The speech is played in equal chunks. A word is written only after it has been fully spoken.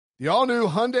The all-new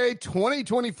Hyundai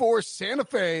 2024 Santa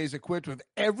Fe is equipped with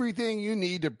everything you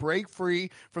need to break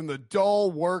free from the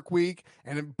dull work week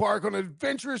and embark on an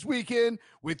adventurous weekend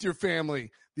with your family.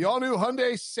 The all-new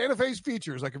Hyundai Santa Fe's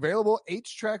features like available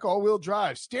H-Track all-wheel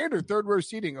drive, standard third-row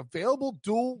seating, available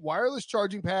dual wireless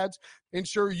charging pads,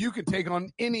 ensure you can take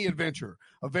on any adventure.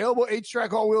 Available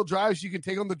H-Track all-wheel drives, you can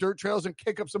take on the dirt trails and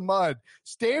kick up some mud.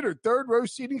 Standard third-row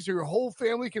seating so your whole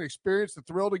family can experience the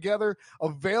thrill together.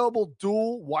 Available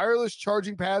dual wireless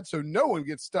charging pads so no one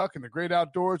gets stuck in the great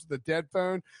outdoors with a dead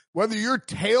phone. Whether you're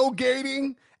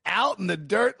tailgating out in the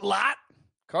dirt lot,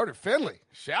 Carter Finley,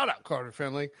 shout out Carter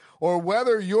Finley, or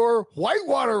whether you're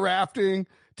whitewater rafting,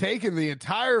 taking the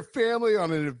entire family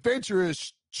on an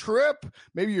adventurous trip,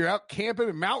 maybe you're out camping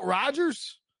in Mount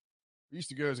Rogers. I used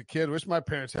to go as a kid. Wish my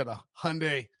parents had a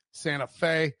Hyundai Santa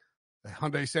Fe. The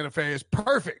Hyundai Santa Fe is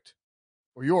perfect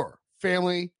for your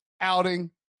family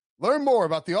outing. Learn more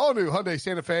about the all-new Hyundai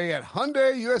Santa Fe at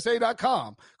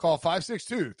HyundaiUSA.com. Call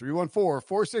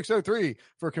 562-314-4603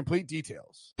 for complete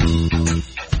details.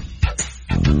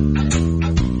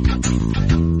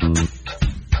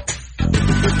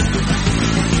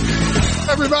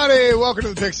 Everybody, welcome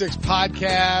to the Pick Six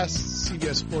Podcast,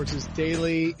 CBS Sports'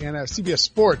 daily and CBS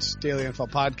Sports Daily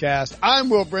NFL Podcast. I'm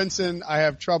Will Brinson. I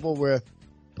have trouble with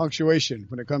punctuation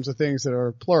when it comes to things that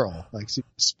are plural, like CBS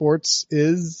Sports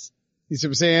is. You see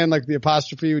what I'm saying? Like the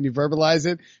apostrophe when you verbalize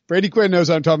it. Brady Quinn knows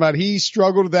what I'm talking about. He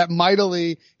struggled with that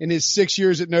mightily in his 6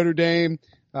 years at Notre Dame.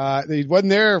 He wasn't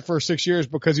there for 6 years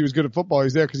because he was good at football. He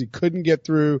was there because he couldn't get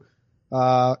through,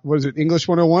 English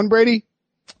 101, Brady?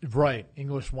 Right.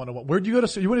 English 101. Where'd you go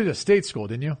to? You went to state school,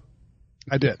 didn't you?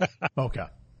 I did. Okay.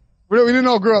 We didn't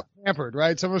all grow up pampered,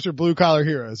 right? Some of us are blue collar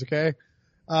heroes. Okay.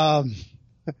 Oh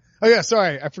yeah.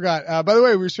 Sorry. I forgot. By the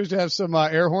way, we were supposed to have some,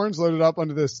 air horns loaded up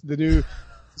onto the new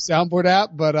soundboard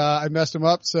app, but, I messed them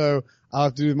up. So I'll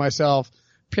have to do it myself.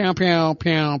 Pow, pow,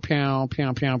 pow, pow,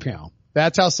 pow, pow, pow.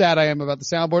 That's how sad I am about the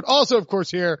soundboard. Also, of course,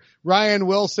 here, Ryan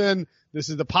Wilson. This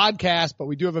is the podcast, but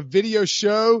we do have a video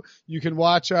show. You can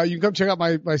watch, you can come check out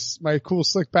my cool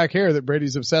slick back hair that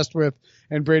Brady's obsessed with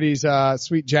and Brady's,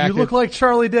 sweet jacket. You look like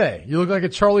Charlie Day. You look like a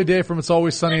Charlie Day from It's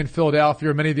Always Sunny in Philadelphia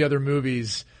or many of the other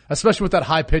movies, especially with that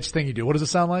high pitched thing you do. What does it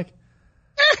sound like?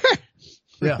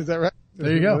 Yeah. Is that right?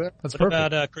 There you go. That's perfect.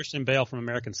 What about, Christian Bale from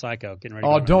American Psycho getting ready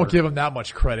to Oh, go don't give him that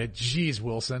much credit. Jeez,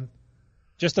 Wilson.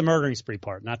 Just the murdering spree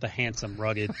part, not the handsome,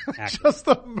 rugged actor. Just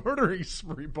the murdering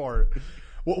spree part.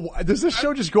 Well, does this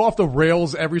show just go off the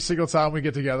rails every single time we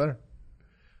get together?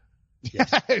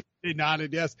 Yes. He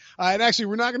nodded, yes. And actually,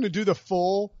 we're not going to do the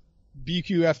full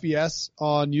BQFBS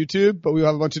on YouTube, but we'll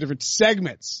have a bunch of different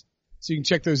segments, so you can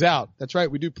check those out. That's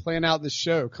right. We do plan out this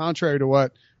show, contrary to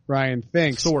what Ryan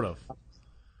thinks. Sort of.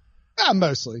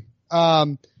 Mostly.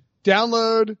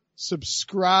 Download,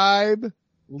 subscribe,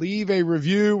 leave a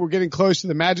review. We're getting close to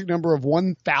the magic number of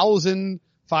 1,000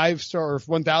 5-star or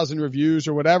 1,000 reviews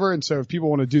or whatever. And so if people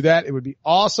want to do that, it would be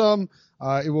awesome.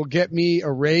 It will get me a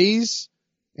raise.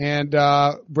 And,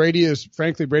 Brady's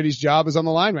job is on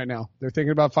the line right now. They're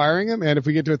thinking about firing him. And if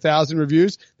we get to 1,000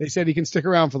 reviews, they said he can stick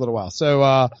around for a little while.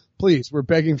 So, please, we're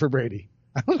begging for Brady.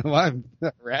 I don't know why I'm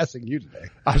harassing you today.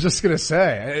 I was just going to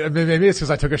say, maybe it's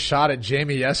because I took a shot at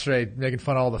Jamie yesterday, making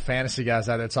fun of all the fantasy guys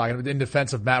out there talking in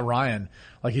defense of Matt Ryan.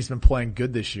 Like he's been playing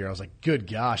good this year. I was like, good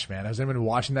gosh, man. Has anyone been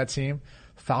watching that team?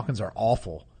 Falcons are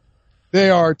awful.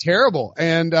 They are terrible.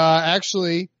 And,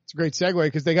 actually, it's a great segue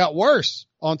because they got worse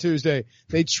on Tuesday.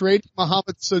 They traded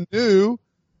Mohamed Sanu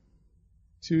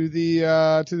to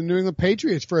the New England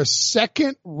Patriots for a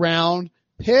second round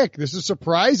pick. This is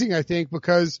surprising, I think,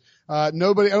 because, I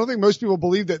don't think most people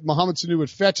believe that Mohamed Sanu would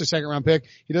fetch a second round pick.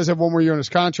 He does have one more year on his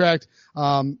contract.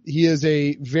 He is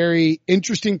a very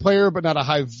interesting player, but not a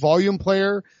high volume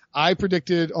player. I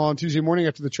predicted on Tuesday morning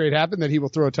after the trade happened that he will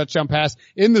throw a touchdown pass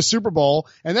in the Super Bowl.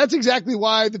 And that's exactly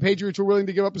why the Patriots were willing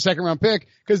to give up a second round pick,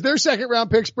 because their second round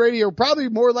picks, Brady, are probably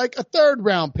more like a third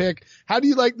round pick. How do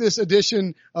you like this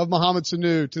addition of Mohamed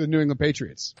Sanu to the New England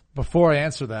Patriots? Before I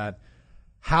answer that,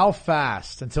 how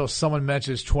fast until someone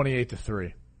mentions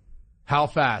 28-3? How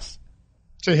fast?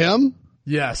 To him?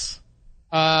 Yes.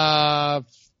 10,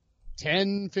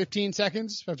 15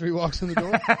 seconds after he walks in the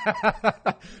door. Do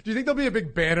you think there'll be a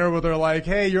big banner where they're like,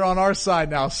 hey, you're on our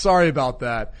side now. Sorry about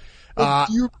that.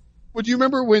 Do you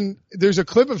remember when there's a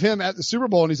clip of him at the Super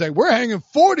Bowl and he's like, we're hanging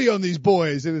 40 on these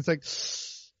boys. And it's like,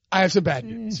 I have some bad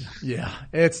news. Yeah,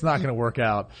 it's not going to work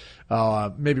out.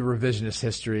 Maybe revisionist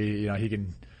history, he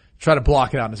can try to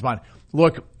block it out in his mind.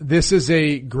 Look, this is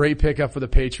a great pickup for the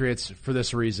Patriots for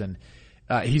this reason.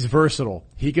 He's versatile.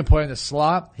 He can play in the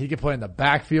slot. He can play in the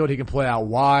backfield. He can play out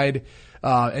wide.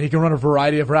 And he can run a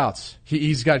variety of routes.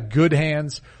 He's got good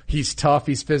hands. He's tough.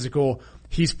 He's physical.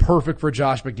 He's perfect for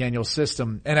Josh McDaniels'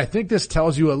 system. And I think this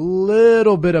tells you a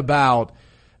little bit about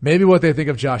maybe what they think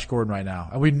of Josh Gordon right now.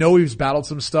 And we know he's battled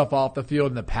some stuff off the field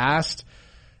in the past.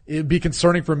 It'd be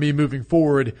concerning for me moving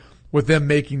forward with them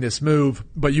making this move.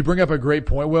 But you bring up a great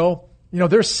point, Will.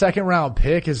 Their second round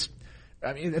pick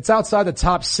it's outside the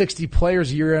top 60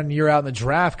 players year in, year out in the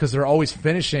draft because they're always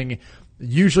finishing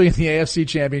usually in the AFC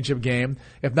Championship game,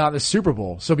 if not in the Super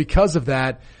Bowl. So because of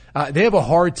that, they have a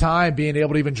hard time being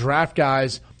able to even draft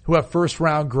guys who have first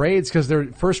round grades because their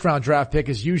first round draft pick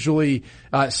is usually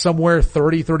somewhere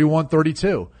 30, 31,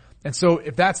 32. And so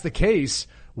if that's the case,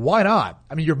 why not?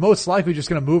 I mean, you're most likely just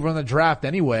going to move on the draft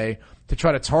anyway to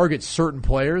try to target certain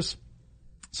players.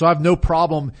 So I have no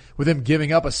problem with them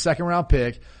giving up a second round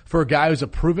pick for a guy who's a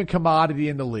proven commodity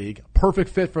in the league, perfect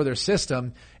fit for their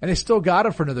system, and they still got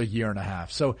him for another year and a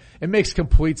half. So it makes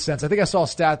complete sense. I think I saw a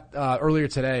stat earlier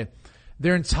today.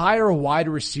 Their entire wide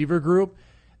receiver group,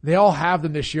 they all have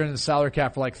them this year in the salary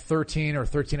cap for like 13 or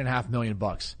 13.5 million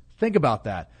bucks. Think about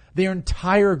that. Their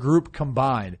entire group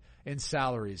combined in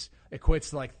salaries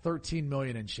equates to like 13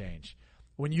 million and change.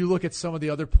 When you look at some of the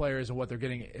other players and what they're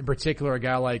getting, in particular a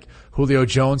guy like Julio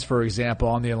Jones, for example,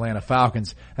 on the Atlanta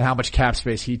Falcons, and how much cap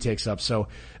space he takes up. So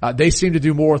they seem to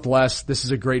do more with less. This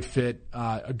is a great fit,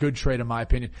 a good trade in my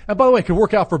opinion. And by the way, it could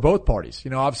work out for both parties.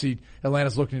 Obviously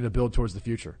Atlanta's looking to build towards the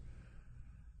future.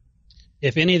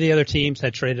 If any of the other teams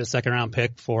had traded a second round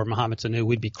pick for Mohamed Sanu,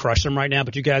 we'd be crushing them right now.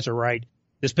 But you guys are right.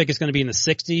 This pick is going to be in the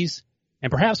 60s.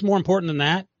 And perhaps more important than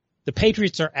that, the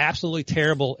Patriots are absolutely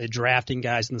terrible at drafting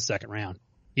guys in the second round.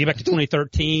 You go back to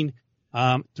 2013,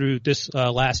 through this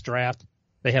last draft,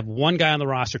 they have one guy on the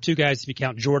roster, two guys if you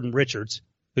count Jordan Richards,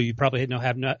 who you probably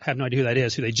have no idea who that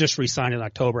is, who they just re-signed in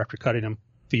October after cutting him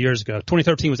a few years ago.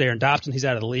 2013 was Aaron Dobson. He's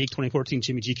out of the league. 2014,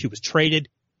 Jimmy GQ was traded.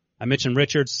 I mentioned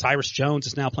Richards. Cyrus Jones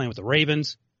is now playing with the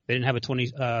Ravens. They didn't have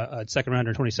a second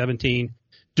rounder in 2017.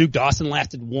 Duke Dawson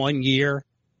lasted 1 year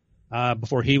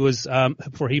before he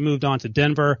moved on to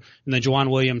Denver. And then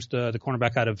Juwan Williams, the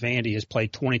cornerback out of Vandy, has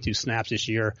played 22 snaps this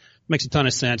year. Makes a ton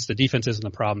of sense. The defense isn't the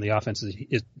problem. The offense is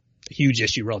a huge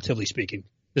issue, relatively speaking.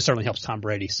 This certainly helps Tom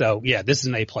Brady. So yeah, this is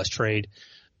an A+ trade.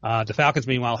 The Falcons,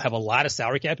 meanwhile, have a lot of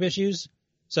salary cap issues.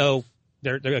 So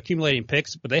they're accumulating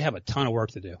picks, but they have a ton of work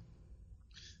to do.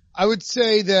 I would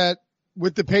say that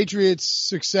with the Patriots'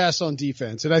 success on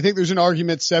defense, and I think there's an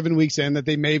argument 7 weeks in that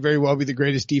they may very well be the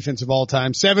greatest defense of all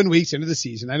time, 7 weeks into the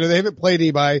season. I know they haven't played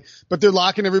anybody, but they're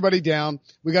locking everybody down.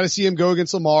 We got to see him go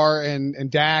against Lamar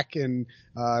and Dak and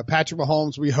Patrick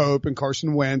Mahomes, we hope, and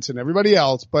Carson Wentz and everybody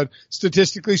else. But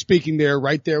statistically speaking, they're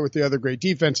right there with the other great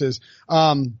defenses.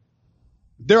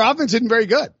 Their offense isn't very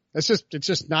good. It's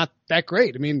just not that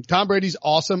great. I mean, Tom Brady's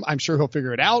awesome. I'm sure he'll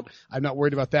figure it out. I'm not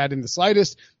worried about that in the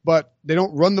slightest, but they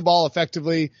don't run the ball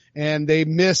effectively and they're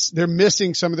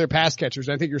missing some of their pass catchers.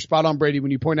 I think you're spot on, Brady,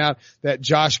 when you point out that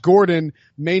Josh Gordon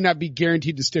may not be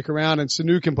guaranteed to stick around and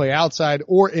Sanu can play outside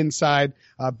or inside,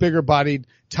 bigger bodied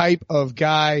type of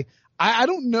guy. I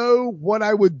don't know what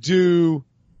I would do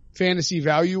fantasy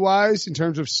value wise in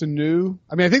terms of Sanu.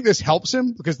 I mean, I think this helps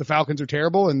him because the Falcons are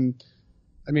terrible and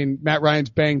I mean, Matt Ryan's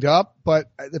banged up,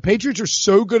 but the Patriots are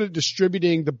so good at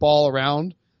distributing the ball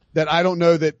around that I don't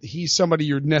know that he's somebody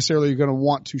you're necessarily going to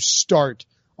want to start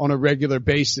on a regular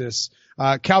basis.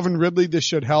 Calvin Ridley, this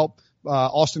should help.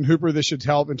 Austin Hooper, this should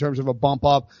help in terms of a bump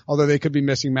up, although they could be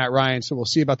missing Matt Ryan, so we'll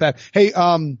see about that. Hey,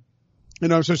 I'm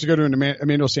supposed to go to an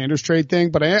Emmanuel Sanders trade thing,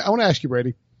 but I want to ask you,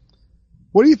 Brady,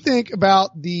 what do you think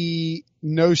about the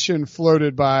notion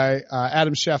floated by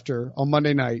Adam Schefter on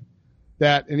Monday night?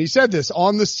 And he said this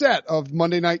on the set of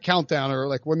Monday Night Countdown, or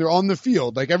like when they're on the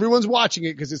field, like everyone's watching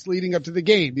it because it's leading up to the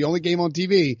game, the only game on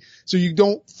TV. So you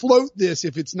don't float this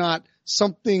if it's not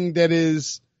something that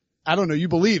is, I don't know, you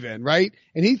believe in, right?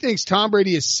 And he thinks Tom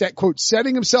Brady is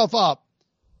setting himself up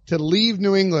to leave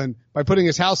New England by putting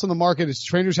his house on the market, his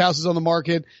trainer's house is on the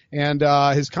market, and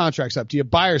his contract's up. Do you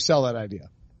buy or sell that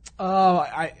idea?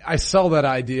 I sell that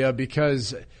idea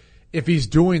because if he's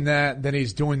doing that, then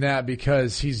he's doing that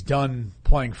because he's done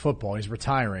playing football. He's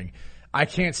retiring. I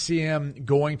can't see him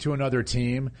going to another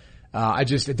team.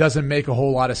 It doesn't make a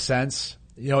whole lot of sense.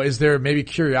 Is there maybe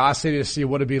curiosity to see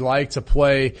what it'd be like to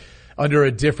play under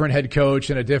a different head coach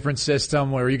in a different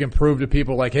system where you can prove to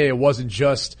people like, hey, it wasn't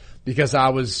just because I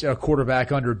was a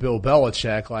quarterback under Bill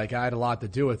Belichick. Like I had a lot to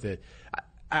do with it.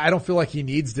 I don't feel like he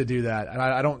needs to do that.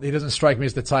 And he doesn't strike me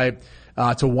as the type,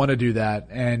 to want to do that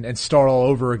and start all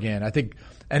over again. I think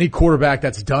any quarterback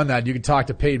that's done that, you can talk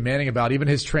to Peyton Manning about even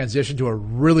his transition to a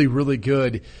really, really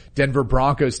good Denver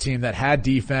Broncos team that had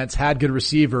defense, had good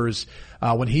receivers.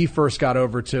 When he first got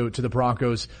over to the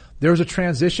Broncos, there was a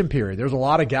transition period. There was a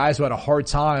lot of guys who had a hard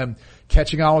time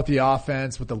catching on with the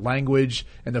offense, with the language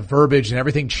and the verbiage and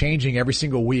everything changing every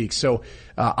single week. So,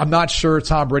 I'm not sure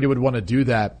Tom Brady would want to do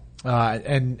that.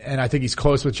 And I think he's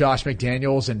close with Josh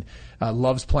McDaniels and,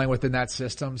 loves playing within that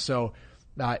system. So,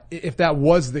 if that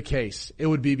was the case, it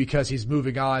would be because he's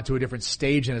moving on to a different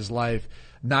stage in his life,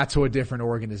 not to a different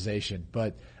organization.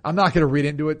 But I'm not going to read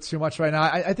into it too much right now.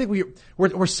 I think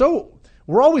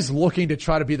we're always looking to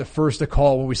try to be the first to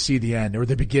call when we see the end or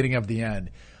the beginning of the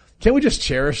end. Can we just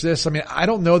cherish this? I mean, I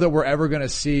don't know that we're ever going to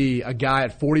see a guy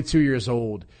at 42 years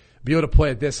old be able to play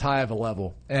at this high of a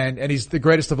level. And he's the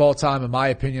greatest of all time, in my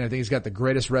opinion. I think he's got the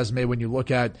greatest resume when you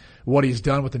look at what he's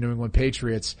done with the New England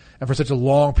Patriots. And for such a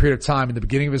long period of time, in the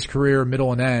beginning of his career,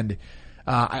 middle and end,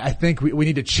 I think we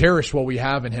need to cherish what we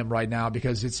have in him right now,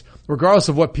 because it's, regardless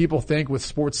of what people think with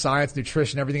sports science,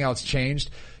 nutrition, everything else changed,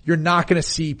 you're not going to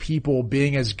see people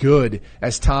being as good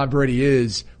as Tom Brady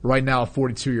is right now at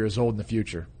 42 years old in the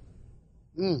future.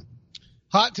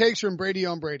 Hot takes from Brady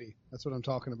on Brady. That's what I'm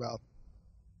talking about.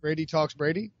 Brady talks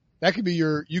Brady. That could be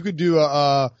you could do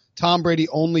a Tom Brady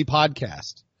only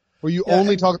podcast where you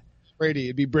only talk Brady.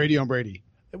 It'd be Brady on Brady.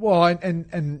 Well,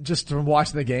 and just from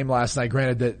watching the game last night,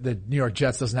 granted that the New York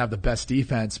Jets doesn't have the best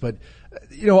defense, but,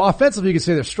 offensively you could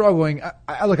say they're struggling.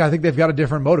 I think they've got a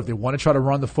different motive. They want to try to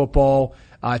run the football.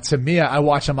 To me, I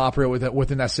watch them operate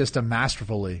within that system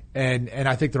masterfully. And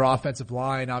I think their offensive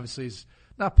line obviously is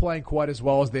not playing quite as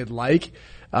well as they'd like.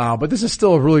 But this is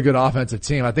still a really good offensive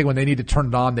team. I think when they need to turn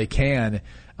it on, they can.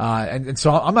 And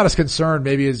so I'm not as concerned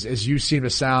maybe as you seem to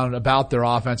sound about their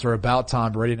offense or about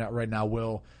Tom Brady right now,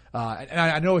 Will. And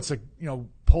I know it's a,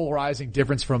 polarizing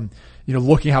difference from,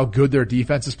 looking how good their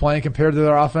defense is playing compared to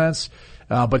their offense.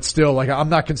 But still, I'm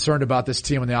not concerned about this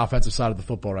team on the offensive side of the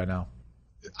football right now.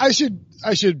 I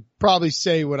should probably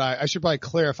say I should probably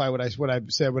clarify what I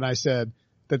said when I said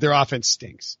that their offense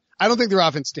stinks. I don't think their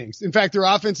offense stinks. In fact, their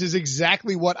offense is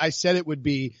exactly what I said it would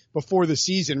be before the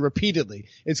season repeatedly.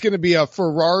 It's going to be a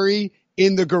Ferrari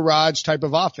in the garage type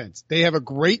of offense. They have a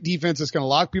great defense that's going to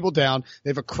lock people down.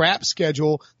 They have a crap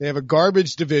schedule. They have a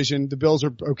garbage division. The Bills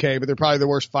are okay, but they're probably the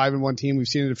worst 5-1 team we've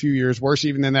seen in a few years, worse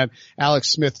even than that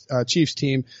Alex Smith Chiefs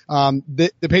team.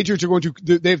 The Patriots are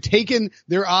they've taken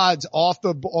their odds off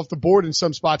the board in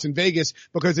some spots in Vegas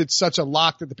because it's such a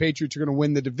lock that the Patriots are going to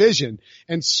win the division.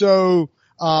 And so,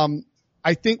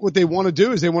 I think what they want to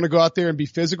do is they want to go out there and be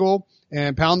physical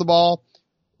and pound the ball,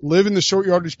 live in the short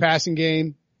yardage passing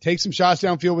game, take some shots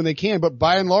downfield when they can, but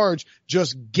by and large,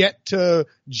 just get to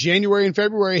January and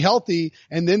February healthy.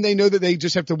 And then they know that they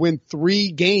just have to win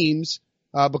 3 games,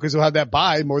 because they'll have that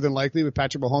bye more than likely with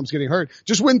Patrick Mahomes getting hurt.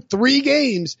 Just win 3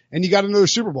 games and you got another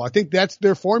Super Bowl. I think that's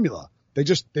their formula. They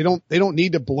don't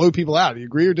need to blow people out. Do you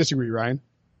agree or disagree, Ryan?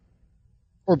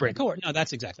 Or Brady? No,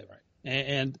 that's exactly right.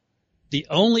 And the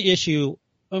only issue,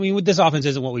 with this offense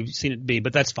isn't what we've seen it be,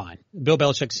 but that's fine. Bill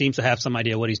Belichick seems to have some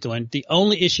idea what he's doing. The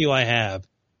only issue I have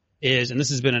is, and this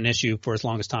has been an issue for as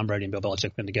long as Tom Brady and Bill Belichick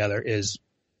have been together, is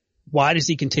why does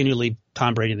he continue to leave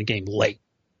Tom Brady in the game late?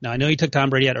 Now, I know he took Tom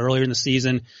Brady out earlier in the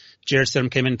season. Jarrett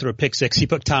Stidham came in through a pick six. He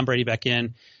put Tom Brady back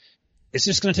in. It's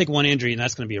just going to take one injury, and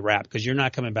that's going to be a wrap because you're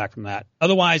not coming back from that.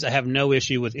 Otherwise, I have no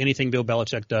issue with anything Bill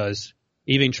Belichick does,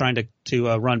 even trying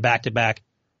to run back-to-back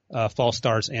false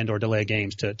starts and or delay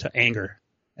games to anger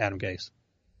Adam Gase.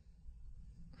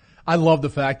 I love the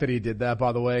fact that he did that,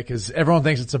 by the way, because everyone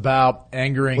thinks it's about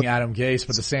angering Adam Gase,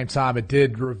 but at the same time, it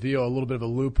did reveal a little bit of a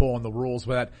loophole in the rules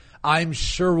that I'm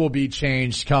sure will be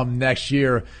changed come next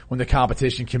year when the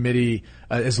competition committee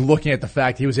is looking at the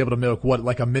fact he was able to milk,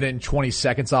 a minute and 20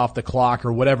 seconds off the clock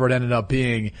or whatever it ended up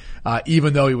being,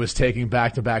 even though he was taking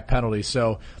back-to-back penalties.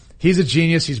 So he's a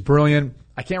genius. He's brilliant.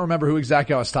 I can't remember who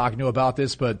exactly I was talking to about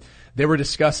this, but they were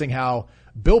discussing how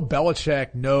Bill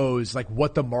Belichick knows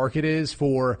what the market is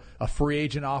for a free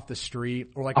agent off the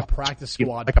street or a practice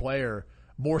squad player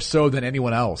more so than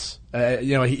anyone else.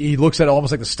 He looks at it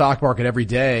almost like the stock market every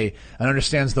day and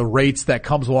understands the rates that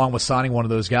comes along with signing one of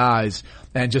those guys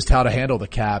and just how to handle the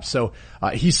cap. So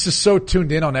he's just so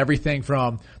tuned in on everything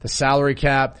from the salary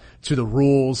cap to the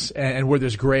rules and where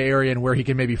there's gray area and where he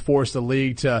can maybe force the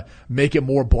league to make it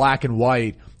more black and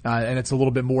white. and it's a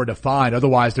little bit more defined.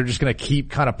 Otherwise, they're just going to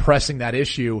keep kind of pressing that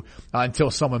issue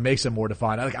until someone makes it more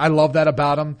defined. I love that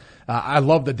about them. I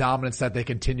love the dominance that they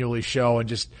continually show, and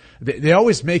just they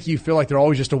always make you feel like they're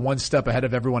always just a one step ahead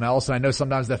of everyone else. And I know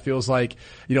sometimes that feels like,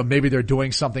 maybe they're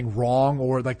doing something wrong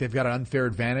or like they've got an unfair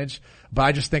advantage. But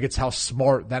I just think it's how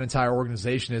smart that entire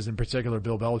organization is, in particular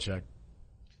Bill Belichick.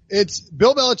 It's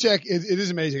Bill Belichick. It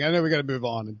is amazing. I know we got to move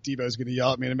on, and Debo's going to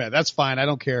yell at me in a minute. That's fine. I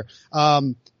don't care.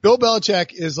 Bill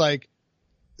Belichick is like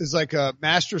a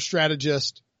master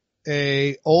strategist,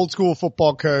 a old school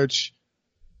football coach,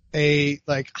 a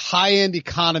like high end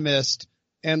economist,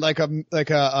 and like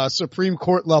a Supreme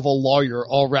Court level lawyer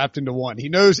all wrapped into one. He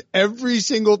knows every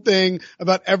single thing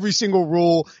about every single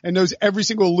rule and knows every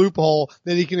single loophole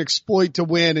that he can exploit to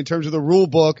win in terms of the rule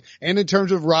book and in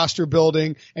terms of roster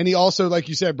building. And he also, like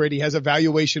you said, Brady, has a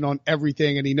valuation on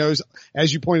everything. And he knows,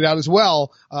 as you pointed out as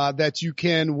well, that you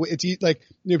can, it's like,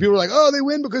 people are like, oh, they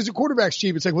win because the quarterback's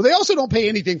cheap. It's like, well, they also don't pay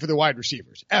anything for their wide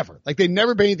receivers ever. Like they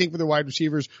never pay anything for their wide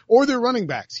receivers or their running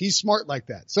backs. He's smart like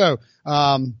that. So,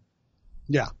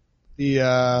 yeah,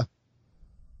 the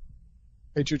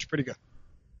Patriots are pretty good.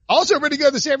 Also pretty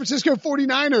good, the San Francisco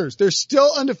 49ers. They're still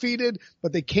undefeated,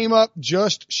 but they came up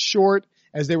just short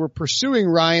as they were pursuing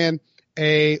Ryan,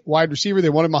 a wide receiver. They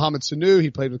wanted Mohamed Sanu. He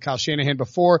played with Kyle Shanahan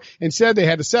before. Instead, they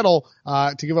had to settle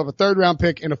to give up a 3rd-round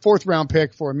pick and a 4th-round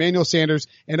pick for Emmanuel Sanders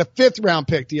and a 5th-round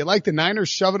pick. Do you like the Niners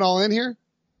shoving all in here?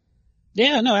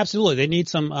 Yeah, no, absolutely. They need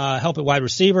some help at wide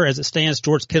receiver. As it stands,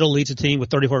 George Kittle leads the team with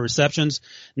 34 receptions.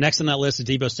 Next on that list is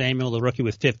Deebo Samuel, the rookie,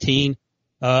 with 15.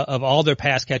 Of all their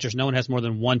pass catchers, no one has more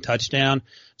than 1 touchdown.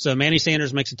 So Manny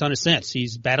Sanders makes a ton of sense.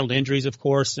 He's battled injuries, of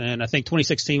course, and I think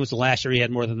 2016 was the last year he had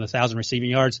more than 1,000 receiving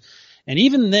yards. And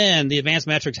even then, the advanced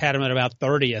metrics had him at about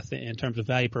 30th in terms of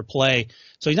value per play.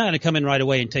 So he's not going to come in right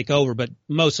away and take over, but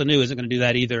Mo Sanu isn't going to do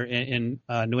that either in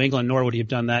New England, nor would he have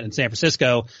done that in San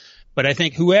Francisco. But I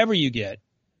think whoever you get,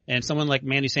 and someone like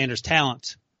Manny Sanders'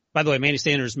 talent, by the way, Manny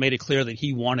Sanders made it clear that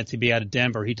he wanted to be out of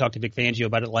Denver. He talked to Vic Fangio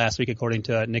about it last week, according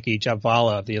to Nikki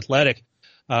Jhabvala of The Athletic,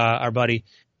 our buddy.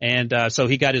 And so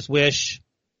he got his wish.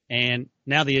 And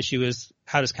now the issue is,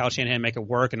 how does Kyle Shanahan make it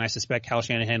work? And I suspect Kyle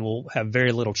Shanahan will have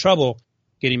very little trouble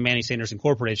getting Manny Sanders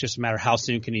incorporated. It's just a matter of how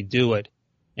soon can he do it.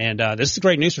 And this is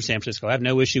great news for San Francisco. I have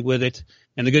no issue with it.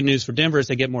 And the good news for Denver is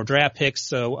they get more draft picks.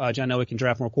 So John Elway can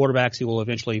draft more quarterbacks. He will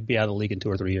eventually be out of the league in 2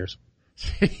 or 3 years.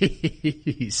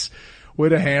 Jeez. Way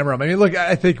to hammer him. I mean, look,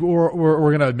 I think we're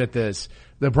going to admit this.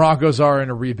 The Broncos are in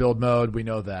a rebuild mode. We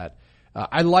know that.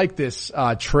 I like this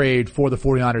trade for the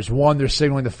 49ers. One, they're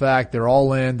signaling the fact they're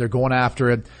all in. They're going after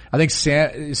it. I think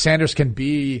Sanders can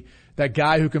be that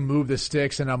guy who can move the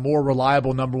sticks and a more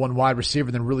reliable number 1 wide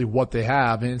receiver than really what they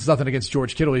have. And it's nothing against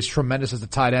George Kittle. He's tremendous as a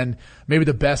tight end, maybe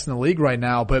the best in the league right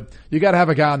now. But you got to have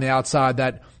a guy on the outside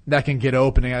that can get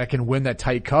open and that can win that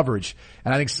tight coverage.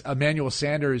 And I think Emmanuel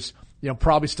Sanders,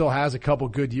 probably still has a couple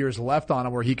good years left on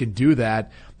him where he can do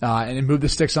that, and move the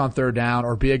sticks on 3rd down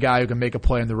or be a guy who can make a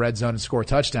play in the red zone and score a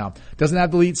touchdown. Doesn't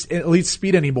have the elite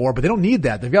speed anymore, but they don't need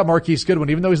that. They've got Marquise Goodwin.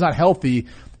 Even though he's not healthy,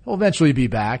 he'll eventually be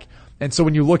back. And so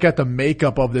when you look at the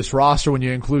makeup of this roster, when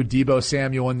you include Deebo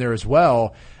Samuel in there as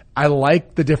well, I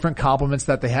like the different complements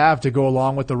that they have to go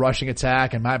along with the rushing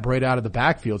attack and Matt Breida out of the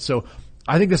backfield. So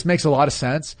I think this makes a lot of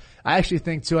sense. I actually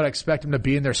think, too, I'd expect him to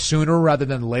be in there sooner rather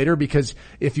than later, because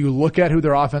if you look at who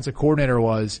their offensive coordinator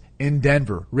was in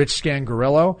Denver, Rich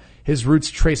Scangarello, his roots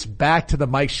trace back to the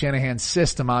Mike Shanahan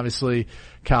system. Obviously,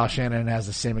 Kyle Shanahan has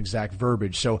the same exact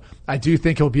verbiage. So I do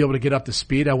think he'll be able to get up to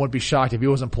speed. I wouldn't be shocked if he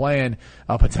wasn't playing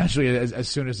potentially as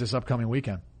soon as this upcoming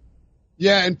weekend.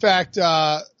 Yeah, in fact,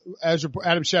 as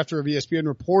Adam Schefter of ESPN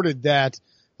reported that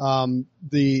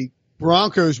the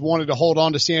Broncos wanted to hold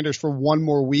on to Sanders for 1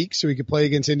 more week so he could play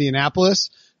against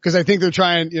Indianapolis, because I think they're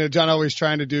trying, John Elway's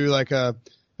trying to do like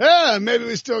maybe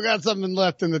we still got something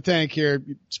left in the tank here.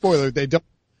 Spoiler, they don't.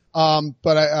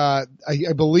 But I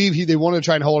believe they wanted to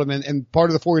try and hold him, and part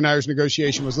of the 49ers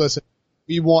negotiation was, listen,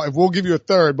 if we'll give you a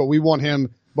 3rd, but we want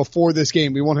him before this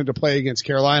game. We want him to play against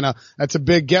Carolina. That's a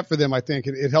big get for them. I think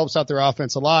it helps out their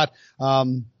offense a lot.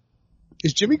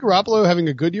 Is Jimmy Garoppolo having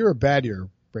a good year or a bad year,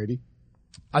 Brady?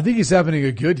 I think he's having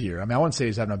a good year. I mean, I wouldn't say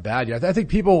he's having a bad year. I think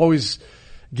people always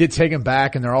get taken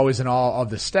back and they're always in awe of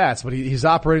the stats, but he's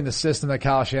operating the system that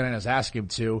Kyle Shanahan has asked him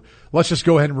to. Let's just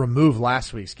go ahead and remove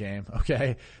last week's game,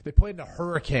 okay? They played in a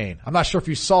hurricane. I'm not sure if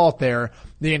you saw it there.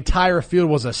 The entire field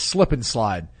was a slip and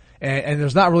slide. And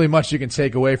there's not really much you can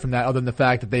take away from that other than the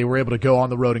fact that they were able to go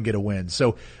on the road and get a win.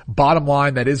 So bottom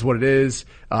line, that is what it is.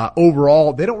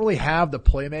 Overall, they don't really have the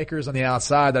playmakers on the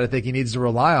outside that I think he needs to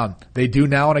rely on. They do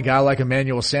now in a guy like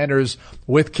Emmanuel Sanders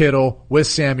with Kittle, with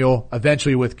Samuel,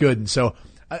 eventually with Gooden. So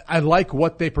I like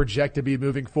what they project to be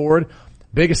moving forward.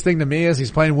 Biggest thing to me is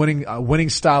he's playing winning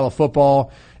style of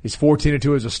football. He's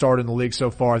 14-2 as a starter in the league so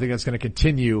far. I think that's going to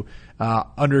continue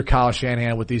under Kyle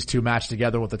Shanahan with these two matched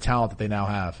together with the talent that they now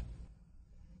have.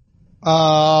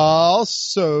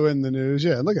 Also in the news,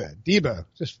 yeah, look at that.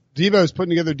 Debo's putting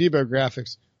together Debo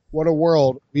graphics. What a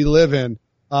world we live in.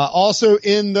 Also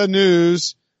in the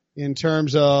news, in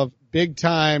terms of big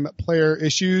time player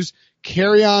issues,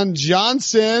 Kerryon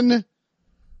Johnson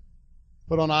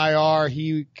put on IR.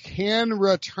 He can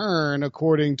return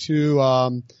according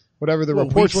to, whatever the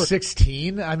reports were.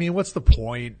 16? I mean, what's the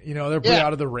point? You know, they're pretty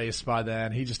out of the race by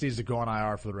then. He just needs to go on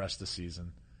IR for the rest of the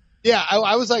season. Yeah,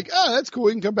 I was like, oh, that's cool.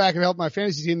 He can come back and help my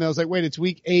fantasy team. And I was like, wait, it's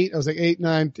week 8. I was like, 8,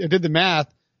 9. I did the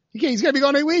math. He's got to be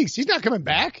gone 8 weeks. He's not coming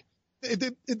back.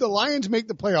 If the Lions make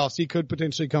the playoffs, he could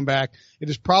potentially come back. It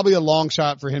is probably a long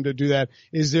shot for him to do that.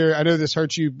 I know this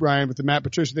hurts you, Brian, with the Matt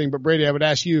Patricia thing, but Brady, I would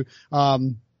ask you,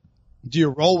 do you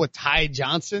roll with Ty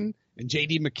Johnson and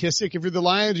J.D. McKissick if you're the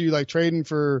Lions? Are you like trading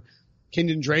for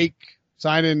Kenyon Drake,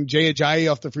 signing Jay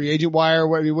Ajayi off the free agent wire?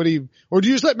 Or do you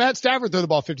just let Matt Stafford throw the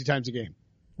ball 50 times a game?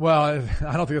 Well,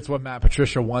 I don't think that's what Matt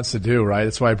Patricia wants to do, right?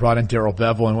 That's why I brought in Darrell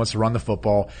Bevell and wants to run the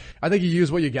football. I think you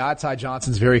use what you got. Ty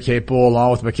Johnson's very capable, along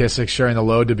with McKissick sharing the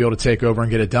load to be able to take over and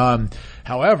get it done.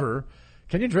 However,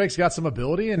 Kenyon Drake's got some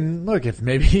ability, and look, if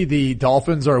maybe the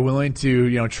Dolphins are willing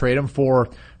to, trade him for,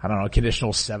 I don't know, a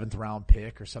conditional 7th round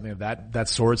pick or something of that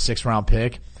sort, 6th round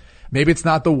pick, maybe it's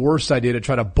not the worst idea to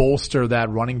try to bolster that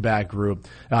running back group,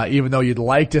 even though you'd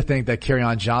like to think that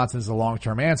Kerryon Johnson's the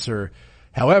long-term answer.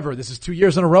 However, this is 2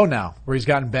 years in a row now where he's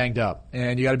gotten banged up,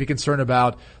 and you got to be concerned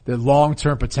about the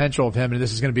long-term potential of him, and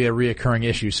this is going to be a reoccurring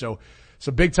issue. So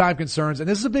big time concerns, and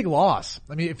this is a big loss.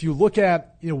 I mean, if you look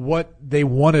at what they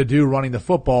want to do running the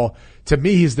football, to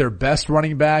me, he's their best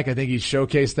running back. I think he's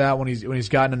showcased that when he's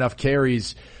gotten enough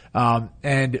carries.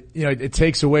 It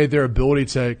takes away their ability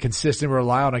to consistently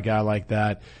rely on a guy like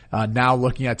that. Now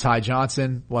looking at Ty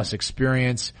Johnson, less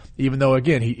experience, even though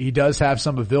again, he does have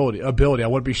some ability. I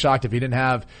wouldn't be shocked if he didn't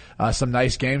have, some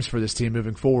nice games for this team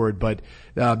moving forward, but,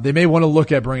 they may want to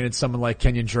look at bringing in someone like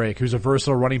Kenyon Drake, who's a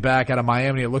versatile running back out of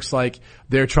Miami. It looks like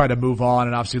they're trying to move on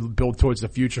and obviously build towards the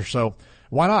future. So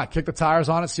why not kick the tires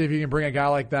on it? See if you can bring a guy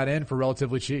like that in for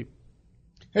relatively cheap.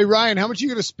 Hey, Ryan, how much are you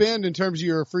going to spend in terms of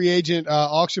your free agent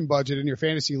auction budget in your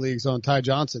fantasy leagues on Ty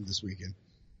Johnson this weekend?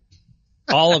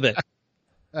 All of it.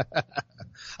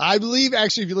 I believe,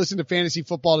 actually, if you listen to Fantasy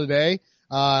Football Today,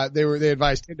 they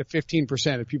advised 10 to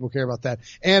 15% if people care about that.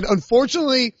 And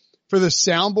unfortunately for the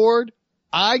soundboard,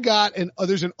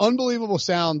 there's an unbelievable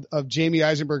sound of Jamie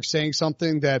Eisenberg saying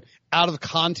something that out of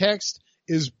context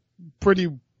is pretty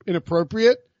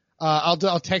inappropriate.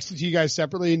 I'll text it to you guys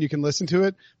separately and you can listen to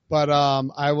it. But,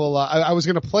 I was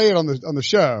going to play it on the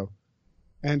show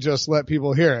and just let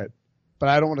people hear it, but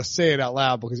I don't want to say it out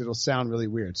loud because it'll sound really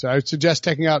weird. So I would suggest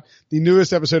checking out the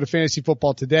newest episode of Fantasy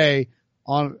Football Today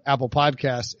on Apple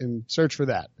Podcasts and search for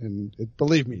that. And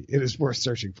believe me, it is worth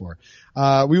searching for.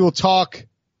 We will talk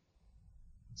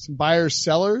some buyers,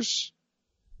 sellers,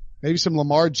 maybe some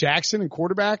Lamar Jackson and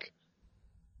quarterback,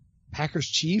 Packers,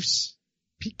 Chiefs,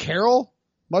 Pete Carroll,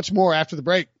 much more after the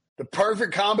break. The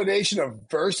perfect combination of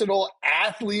versatile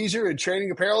athleisure and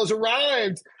training apparel has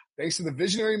arrived. Thanks to the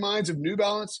visionary minds of New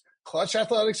Balance, Clutch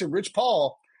Athletics, and Rich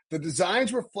Paul, the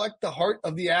designs reflect the heart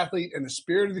of the athlete and the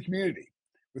spirit of the community.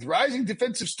 With rising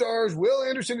defensive stars Will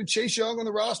Anderson and Chase Young on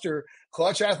the roster,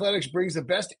 Clutch Athletics brings the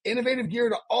best innovative gear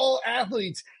to all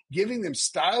athletes, giving them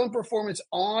style and performance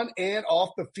on and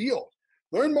off the field.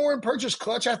 Learn more and purchase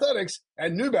Clutch Athletics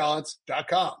at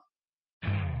NewBalance.com.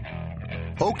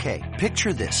 Okay,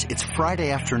 picture this. It's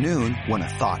Friday afternoon when a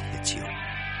thought hits you.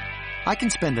 I can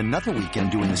spend another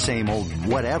weekend doing the same old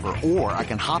whatever, or I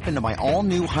can hop into my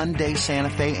all-new Hyundai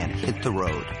Santa Fe and hit the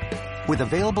road. With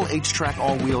available H-Track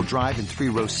all-wheel drive and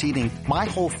 3-row seating, my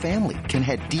whole family can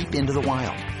head deep into the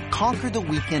wild. Conquer the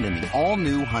weekend in the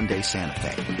all-new Hyundai Santa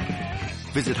Fe.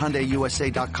 Visit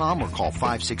HyundaiUSA.com or call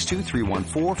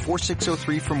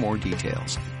 562-314-4603 for more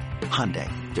details.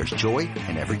 Hyundai, there's joy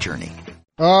in every journey.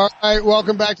 All right,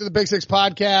 welcome back to the Big Six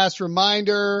Podcast.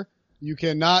 Reminder, you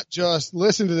can not just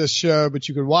listen to this show, but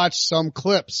you can watch some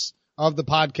clips of the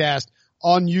podcast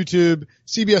on YouTube,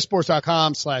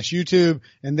 cbssports.com/YouTube,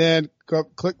 and then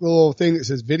click the little thing that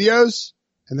says videos,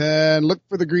 and then look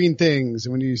for the green things.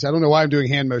 And I don't know why I'm doing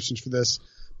hand motions for this,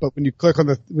 but when you do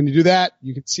that,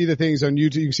 you can see the things on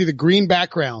YouTube. You can see the green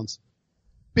backgrounds.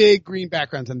 Big green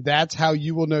backgrounds, and that's how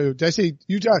you will know. Did I say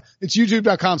YouTube? It's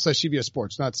youtube.com/CBS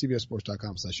Sports, not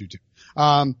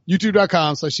cbssports.com/YouTube.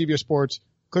 YouTube.com/CBS Sports.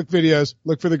 Click videos,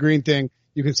 look for the green thing.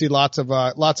 You can see lots of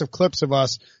clips of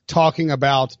us talking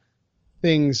about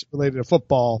things related to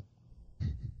football.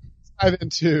 Let's dive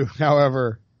into,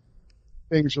 however,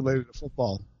 things related to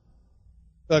football.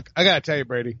 Look, I gotta tell you,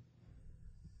 Brady,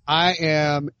 I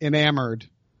am enamored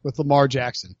with Lamar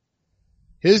Jackson.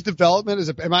 His development is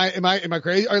am I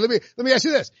crazy? All right, let me ask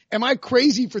you this. Am I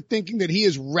crazy for thinking that he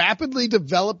is rapidly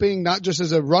developing not just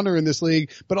as a runner in this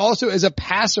league, but also as a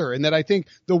passer? And that I think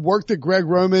the work that Greg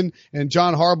Roman and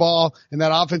John Harbaugh and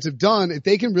that offense have done, if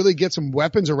they can really get some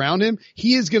weapons around him,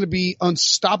 he is going to be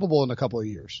unstoppable in a couple of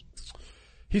years.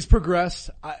 He's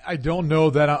progressed. I don't know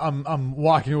that I'm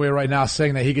walking away right now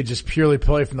saying that he could just purely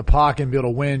play from the pocket and be able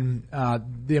to win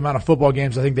the amount of football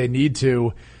games I think they need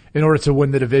to in order to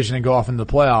win the division and go off into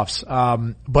the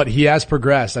playoffs. But he has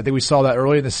progressed. I think we saw that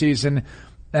early in the season,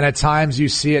 and at times you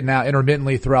see it now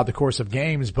intermittently throughout the course of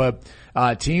games. But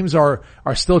teams are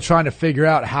still trying to figure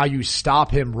out how you stop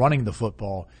him running the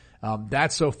football.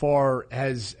 That so far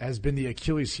has been the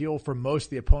Achilles heel for most of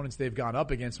the opponents they've gone up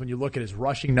against when you look at his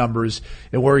rushing numbers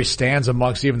and where he stands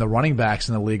amongst even the running backs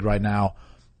in the league right now.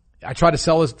 I try to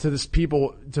sell this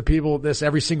to people this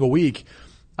every single week.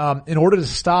 In order to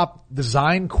stop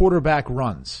design quarterback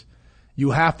runs,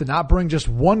 you have to not bring just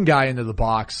one guy into the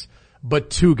box,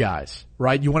 but two guys,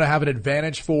 right? You want to have an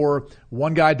advantage for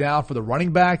one guy down for the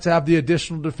running back to have the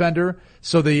additional defender.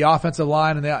 So the offensive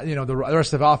line and the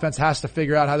rest of the offense has to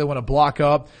figure out how they want to block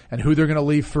up and who they're going to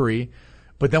leave free.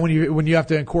 But then when you have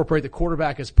to incorporate the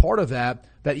quarterback as part of that,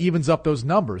 that evens up those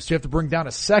numbers. So you have to bring down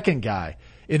a second guy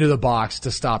into the box to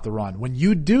stop the run. When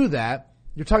you do that,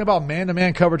 you're talking about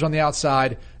man-to-man coverage on the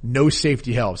outside, no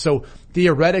safety help. So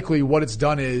theoretically what it's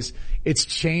done is it's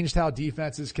changed how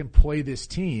defenses can play this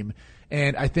team.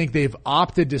 And I think they've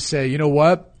opted to say, you know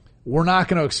what? We're not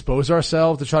going to expose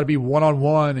ourselves to try to be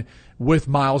one-on-one with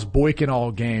Miles Boykin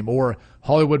all game or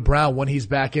Hollywood Brown when he's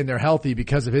back in there healthy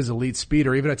because of his elite speed,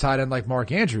 or even a tight end like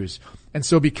Mark Andrews. And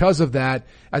so because of that,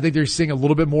 I think they're seeing a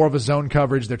little bit more of a zone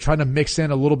coverage. They're trying to mix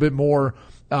in a little bit more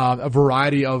a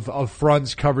variety of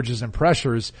fronts, coverages, and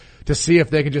pressures to see if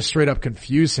they can just straight up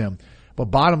confuse him. But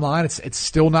bottom line, it's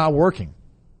still not working.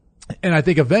 And I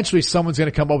think eventually someone's going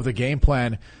to come up with a game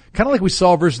plan, kind of like we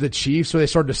saw versus the Chiefs, where they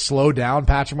started to slow down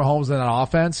Patrick Mahomes in that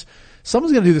offense.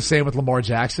 Someone's going to do the same with Lamar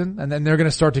Jackson, and then they're going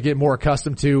to start to get more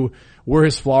accustomed to where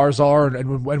his flaws are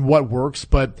and what works.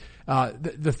 But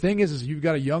the thing is you've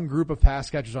got a young group of pass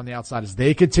catchers on the outside. As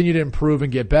they continue to improve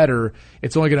and get better,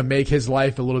 it's only going to make his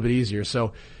life a little bit easier.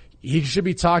 So he should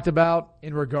be talked about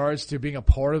in regards to being a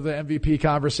part of the MVP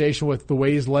conversation with the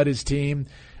way he's led his team.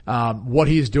 What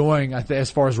he's doing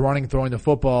as far as running, throwing the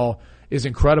football is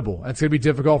incredible. And it's going to be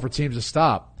difficult for teams to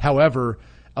stop. However,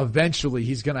 eventually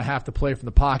he's going to have to play from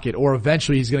the pocket, or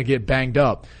eventually he's going to get banged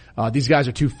up. These guys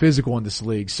are too physical in this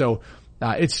league. So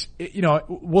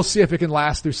we'll see if it can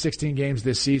last through 16 games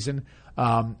this season.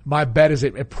 My bet is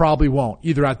it probably won't,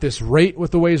 either at this rate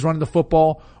with the way he's running the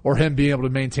football or him being able to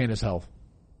maintain his health.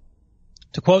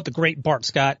 To quote the great Bart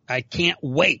Scott, I can't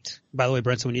wait. By the way,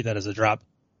 Brent, so we need that as a drop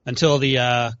until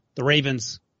the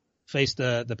Ravens face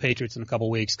the Patriots in a couple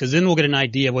weeks, because then we'll get an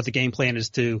idea of what the game plan is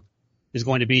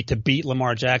going to be to beat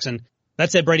Lamar Jackson.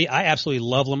 That said, Brady, I absolutely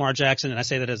love Lamar Jackson, and I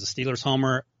say that as a Steelers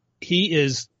homer. He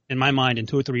is, in my mind, in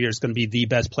 2 or 3 years, going to be the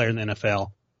best player in the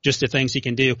NFL. Just the things he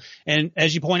can do. And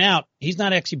as you point out, he's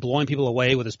not actually blowing people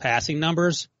away with his passing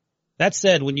numbers. That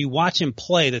said, when you watch him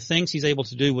play, the things he's able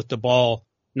to do with the ball,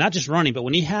 not just running, but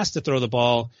when he has to throw the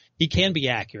ball, he can be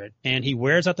accurate. And he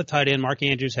wears out the tight end. Mark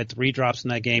Andrews had 3 drops in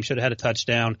that game, should have had a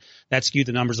touchdown. That skewed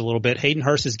the numbers a little bit. Hayden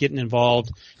Hurst is getting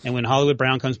involved. And when Hollywood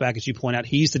Brown comes back, as you point out,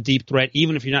 he's the deep threat,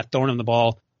 even if you're not throwing him the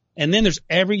ball. And then there's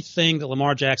everything that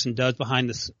Lamar Jackson does behind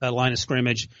this line of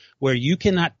scrimmage, where you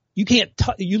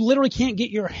literally can't get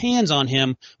your hands on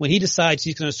him when he decides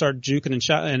he's going to start juking and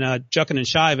jucking and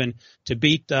shiving to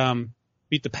beat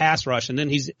the pass rush, and then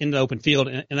he's in the open field,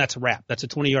 and that's a wrap. That's a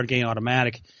 20-yard gain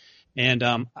automatic. And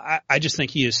I just think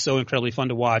he is so incredibly fun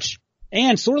to watch.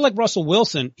 And sort of like Russell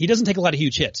Wilson, he doesn't take a lot of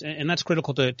huge hits, and that's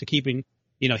critical to keeping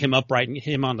him upright and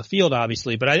him on the field,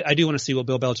 obviously. But I do want to see what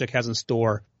Bill Belichick has in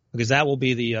store, because that will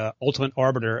be the ultimate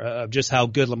arbiter of just how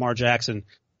good Lamar Jackson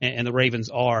and the Ravens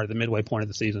are the midway point of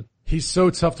the season. He's so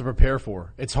tough to prepare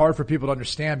for. It's hard for people to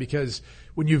understand, because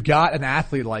when you've got an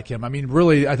athlete like him, I mean,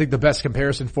 really, I think the best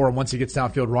comparison for him once he gets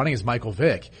downfield running is Michael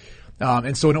Vick.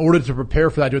 And so in order to prepare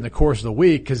for that during the course of the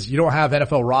week, because you don't have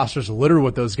NFL rosters littered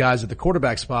with those guys at the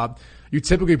quarterback spot, you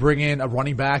typically bring in a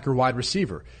running back or wide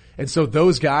receiver. And so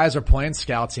those guys are playing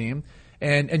scout team.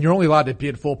 And you're only allowed to be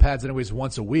in full pads anyways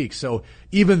once a week. So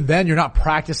even then, you're not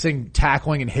practicing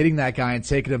tackling and hitting that guy and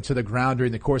taking him to the ground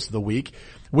during the course of the week,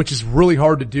 which is really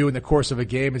hard to do in the course of a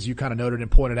game, as you kind of noted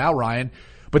and pointed out, Ryan.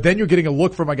 But then you're getting a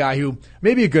look from a guy who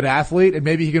may be a good athlete and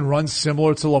maybe he can run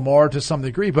similar to Lamar to some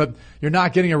degree, but you're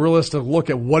not getting a realistic look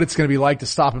at what it's going to be like to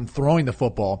stop him throwing the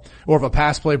football. Or if a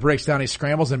pass play breaks down, he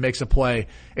scrambles and makes a play,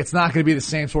 it's not going to be the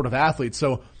same sort of athlete.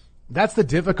 So that's the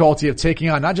difficulty of taking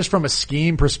on, not just from a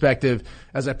scheme perspective,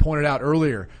 as I pointed out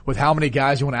earlier, with how many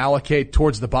guys you want to allocate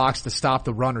towards the box to stop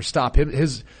the run or stop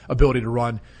his ability to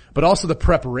run, but also the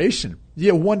preparation.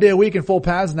 Yeah, 1 day a week in full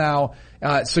pads now,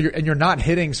 you're not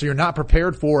hitting, so you're not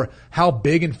prepared for how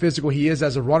big and physical he is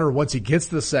as a runner once he gets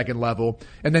to the second level,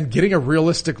 and then getting a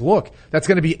realistic look that's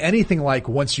going to be anything like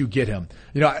once you get him.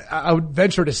 I would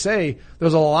venture to say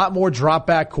there's a lot more drop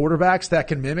back quarterbacks that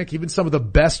can mimic even some of the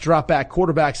best drop back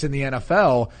quarterbacks in the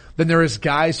NFL than there is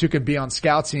guys who can be on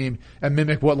scout team and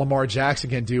mimic what Lamar Jackson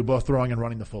can do, both throwing and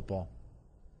running the football.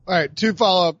 All right, 2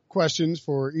 follow-up questions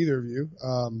for either of you.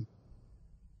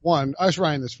 One, ask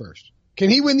Ryan this first. Can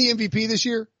he win the MVP this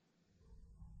year?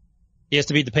 He has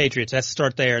to beat the Patriots. That's to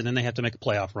start there, and then they have to make a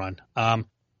playoff run.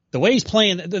 The way he's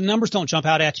playing, the numbers don't jump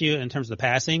out at you in terms of the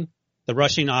passing. The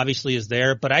rushing obviously is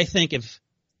there, but I think if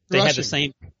they had the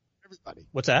same – everybody.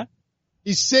 What's that?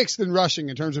 He's 6th in rushing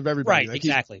in terms of everybody. Right,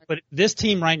 exactly. But this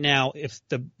team right now, if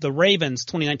the Ravens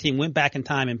 2019 went back in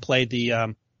time and played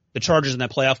the Chargers in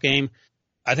that playoff game,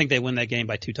 I think they win that game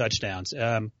by 2 touchdowns.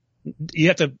 You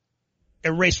have to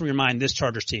erase from your mind this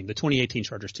Chargers team, the 2018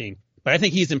 Chargers team. But I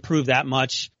think he's improved that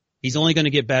much. He's only going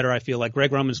to get better, I feel like.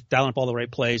 Greg Roman's dialing up all the right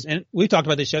plays. And we talked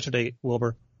about this yesterday,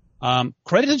 Wilbur.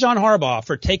 Credit to John Harbaugh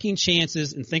for taking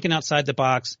chances and thinking outside the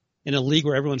box in a league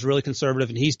where everyone's really conservative,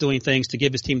 and he's doing things to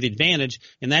give his team the advantage.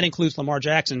 And that includes Lamar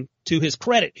Jackson, to his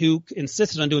credit, who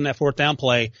insisted on doing that 4th down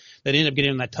play that ended up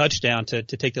getting him that touchdown to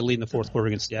take the lead in the 4th quarter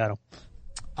against Seattle.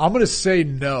 I'm going to say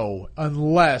no,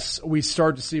 unless we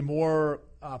start to see more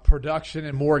production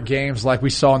and more games like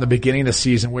we saw in the beginning of the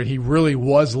season where he really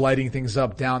was lighting things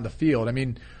up down the field. I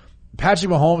mean,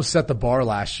 Patrick Mahomes set the bar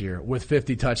last year with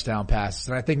 50 touchdown passes.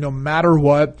 And I think no matter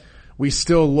what, we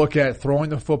still look at throwing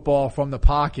the football from the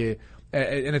pocket,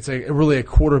 and it's really a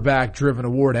quarterback-driven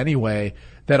award anyway,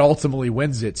 that ultimately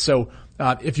wins it. So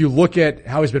if you look at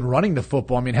how he's been running the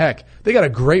football, I mean, heck, they got a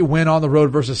great win on the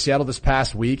road versus Seattle this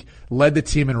past week, led the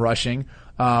team in rushing,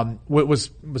 was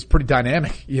pretty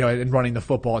dynamic, in running the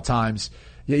football at times.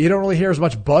 You don't really hear as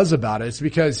much buzz about it. It's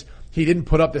because he didn't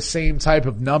put up the same type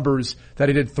of numbers that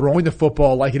he did throwing the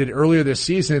football like he did earlier this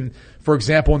season, for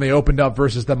example, when they opened up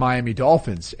versus the Miami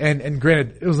Dolphins. And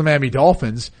granted, it was the Miami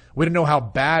Dolphins. We didn't know how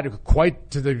bad,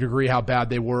 quite to the degree how bad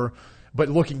they were. But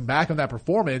looking back on that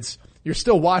performance, you're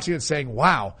still watching it saying,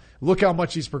 wow, look how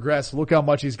much he's progressed. Look how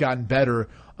much he's gotten better.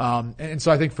 And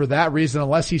so I think for that reason,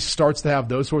 unless he starts to have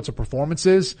those sorts of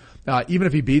performances, even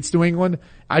if he beats New England,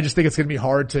 I just think it's going to be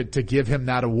hard to give him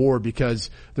that award because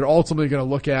they're ultimately going to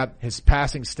look at his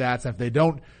passing stats. And if they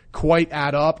don't quite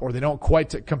add up or they don't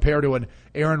quite compare to an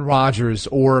Aaron Rodgers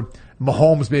or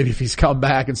Mahomes, maybe if he's come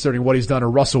back considering what he's done,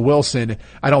 or Russell Wilson,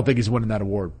 I don't think he's winning that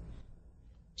award.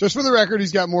 Just for the record,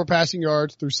 he's got more passing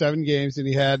yards through 7 games than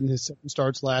he had in his 7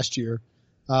 starts last year.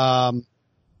 I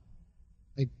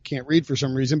can't read for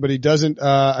some reason, but he doesn't,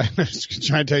 I'm just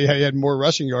trying to tell you how he had more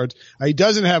rushing yards. He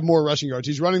doesn't have more rushing yards.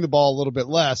 He's running the ball a little bit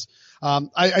less.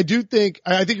 I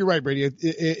think you're right, Brady.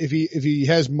 If he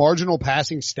has marginal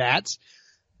passing stats,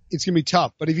 it's going to be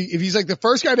tough. But if he's like the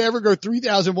first guy to ever go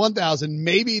 3,000, 1,000,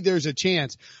 maybe there's a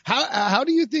chance. How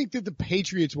do you think that the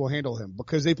Patriots will handle him?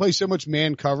 Because they play so much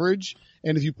man coverage.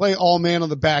 And if you play all man on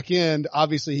the back end,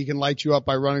 obviously he can light you up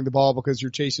by running the ball because you're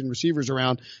chasing receivers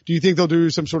around. Do you think they'll do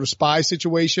some sort of spy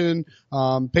situation?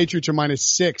 Patriots are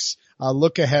 -6,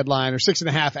 look ahead line, or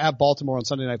 6.5 at Baltimore on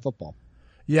Sunday Night Football.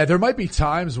 Yeah, there might be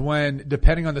times when,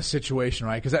 depending on the situation,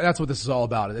 right? Because that's what this is all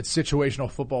about. It's situational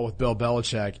football with Bill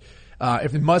Belichick.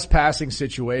 If in must-passing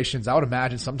situations, I would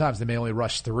imagine sometimes they may only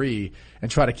rush 3 and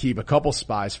try to keep a couple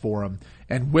spies for him.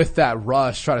 And with that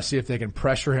rush, try to see if they can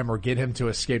pressure him or get him to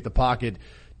escape the pocket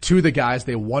to the guys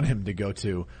they want him to go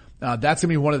to. That's going to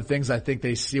be one of the things I think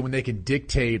they see when they can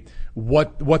dictate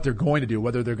what they're going to do,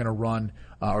 whether they're going to run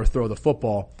or throw the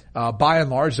football. By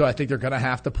and large, though, I think they're going to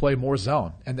have to play more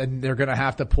zone. And then they're going to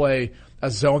have to play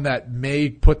a zone that may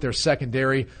put their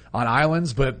secondary on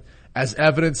islands, but as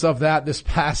evidence of that this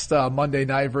past Monday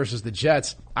night versus the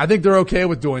Jets, I think they're okay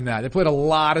with doing that. They played a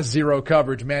lot of zero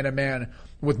coverage, man-to-man,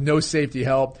 with no safety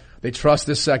help. They trust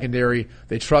this secondary.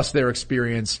 They trust their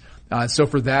experience. So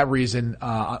for that reason,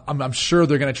 I'm sure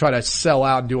they're going to try to sell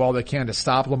out and do all they can to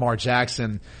stop Lamar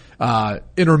Jackson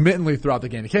intermittently throughout the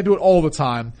game. They can't do it all the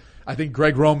time, I think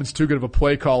Greg Roman's too good of a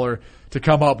play caller to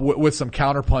come up with some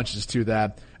counter punches to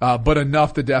that, but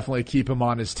enough to definitely keep him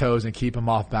on his toes and keep him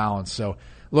off balance. So,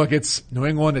 look, it's New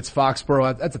England, it's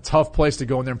Foxborough. That's a tough place to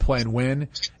go in there and play and win.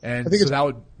 And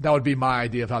so that would be my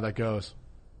idea of how that goes.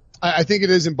 I think it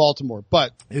is in Baltimore,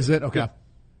 but is it? Okay.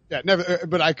 Yeah, never,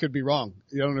 but I could be wrong.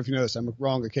 I don't know if you know this. I'm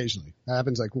wrong occasionally. That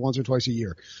happens like once or twice a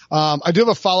year. I do have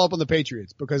a follow up on the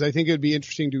Patriots because I think it would be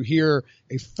interesting to hear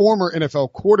a former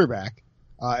NFL quarterback,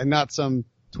 and not some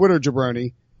Twitter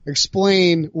jabroni,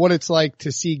 explain what it's like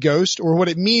to see Ghost or what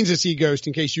it means to see Ghost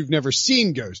in case you've never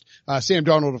seen Ghost. Sam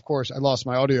Darnold, of course, I lost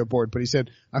my audio board, but he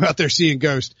said, I'm out there seeing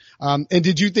Ghost. And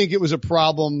did you think it was a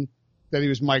problem that he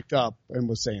was mic'd up and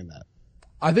was saying that?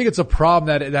 I think it's a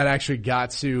problem that actually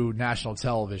got to national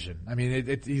television. I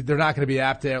mean, they're not going to be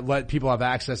apt to let people have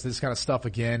access to this kind of stuff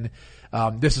again.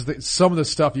 This is some of the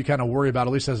stuff you kind of worry about,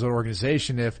 at least as an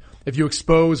organization, if you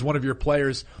expose one of your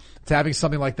players to having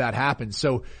something like that happen.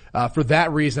 So, for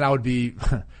that reason, I would be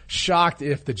shocked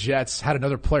if the Jets had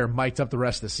another player mic'd up the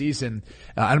rest of the season.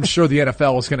 I'm sure the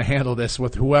NFL was going to handle this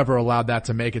with whoever allowed that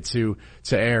to make it to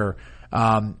air.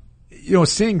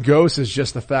 Seeing ghosts is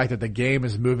just the fact that the game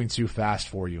is moving too fast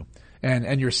for you.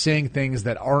 And you're seeing things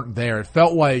that aren't there. It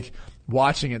felt like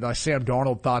watching it, like Sam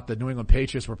Darnold thought the New England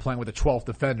Patriots were playing with a 12th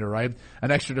defender, right? An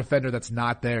extra defender that's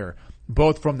not there,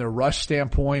 both from their rush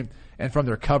standpoint and from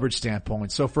their coverage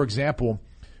standpoint. So, for example,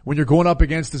 when you're going up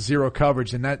against the zero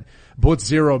coverage, and that blitz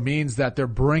zero means that they're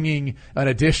bringing an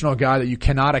additional guy that you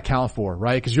cannot account for,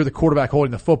 right? Because you're the quarterback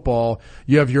holding the football.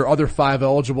 You have your other 5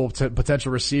 eligible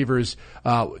potential receivers.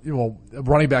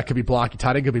 Running back could be blocking,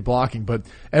 tight end could be blocking, but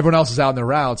everyone else is out in their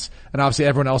routes, and obviously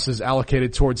everyone else is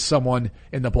allocated towards someone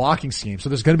in the blocking scheme. So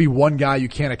there's going to be one guy you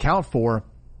can't account for,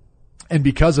 and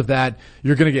because of that,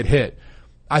 you're going to get hit.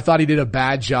 I thought he did a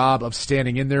bad job of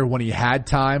standing in there when he had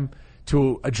time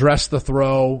to address the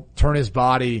throw, turn his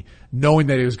body, knowing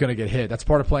that he was going to get hit. That's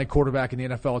part of playing quarterback in the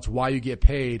NFL. It's why you get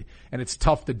paid, and it's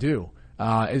tough to do,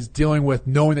 is dealing with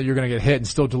knowing that you're going to get hit and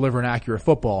still deliver an accurate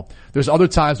football. There's other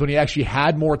times when he actually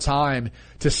had more time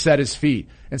to set his feet.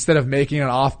 Instead of making an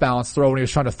off-balance throw when he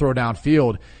was trying to throw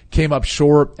downfield, came up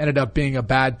short, ended up being a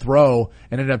bad throw,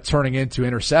 and ended up turning into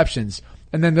interceptions.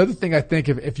 And then the other thing I think,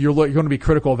 if you're going to be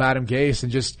critical of Adam Gase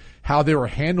and just how they were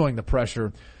handling the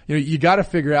pressure, you got to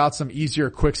figure out some easier,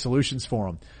 quick solutions for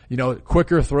them.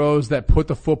 Quicker throws that put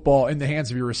the football in the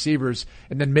hands of your receivers,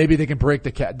 and then maybe they can break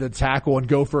the tackle and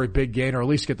go for a big gain or at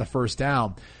least get the first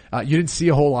down. You didn't see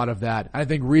a whole lot of that. I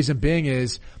think reason being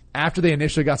is after they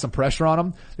initially got some pressure on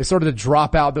them, they started to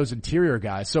drop out those interior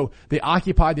guys. So they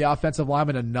occupied the offensive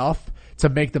linemen enough to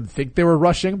make them think they were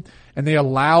rushing, and they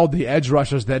allowed the edge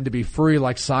rushers then to be free,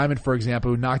 like Simon, for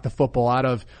example, who knocked the football out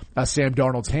of Sam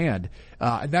Darnold's hand.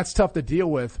 And that's tough to deal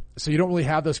with. So you don't really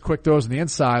have those quick throws on the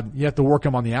inside. You have to work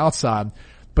them on the outside.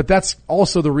 But that's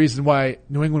also the reason why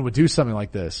New England would do something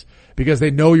like this, because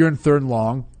they know you're in 3rd and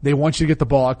long. They want you to get the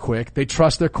ball out quick. They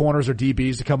trust their corners or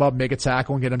DBs to come up, make a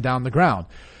tackle, and get them down on the ground.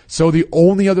 So the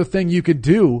only other thing you could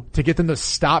do to get them to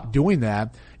stop doing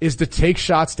that is to take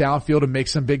shots downfield and make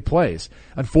some big plays.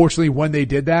 Unfortunately, when they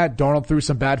did that, Darnold threw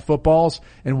some bad footballs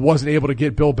and wasn't able to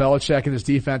get Bill Belichick and his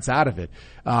defense out of it.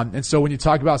 And so when you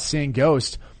talk about seeing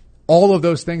ghost, all of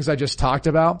those things I just talked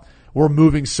about were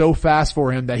moving so fast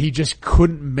for him that he just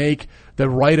couldn't make the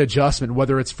right adjustment,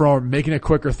 whether it's from making a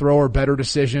quicker throw or better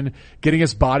decision, getting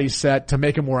his body set to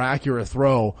make a more accurate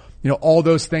throw. All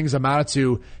those things amounted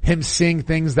to him seeing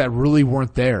things that really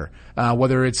weren't there.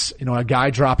 Whether it's, a guy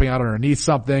dropping out underneath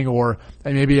something or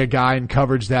maybe a guy in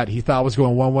coverage that he thought was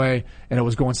going one way and it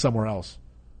was going somewhere else.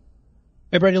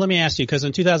 Hey, Brady, let me ask you, because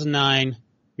in 2009,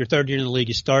 your 3rd year in the league,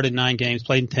 you started 9 games,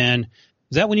 played in 10.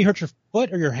 Is that when you hurt your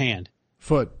foot or your hand?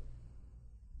 Foot.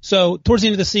 So towards the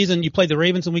end of the season, you played the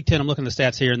Ravens in week 10. I'm looking at the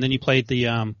stats here, and then you played the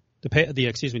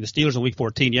Steelers in week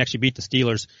 14. You actually beat the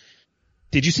Steelers.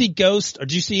 Did you see ghosts, or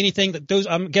did you see anything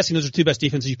I'm guessing those are 2 best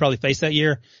defenses you probably faced that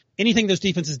year. Anything those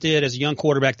defenses did as a young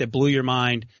quarterback that blew your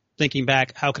mind, thinking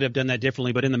back, how could I have done that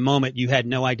differently? But in the moment, you had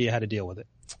no idea how to deal with it.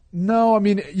 No, I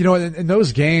mean, in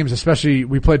those games, especially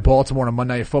we played Baltimore on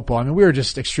Monday Night Football. we were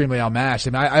just extremely outmatched.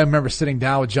 I remember sitting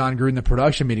down with John Gruden in the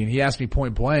production meeting. He asked me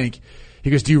point blank, he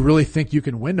goes, do you really think you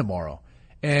can win tomorrow?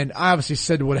 And I obviously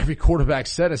said what every quarterback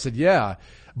said. I said, yeah.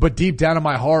 But deep down in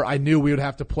my heart, I knew we would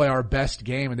have to play our best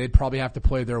game and they'd probably have to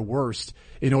play their worst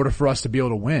in order for us to be able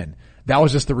to win. That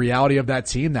was just the reality of that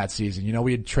team that season.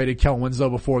 We had traded Kellen Winslow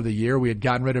before the year. We had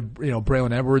gotten rid of,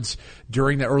 Braylon Edwards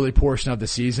during the early portion of the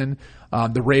season.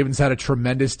 The Ravens had a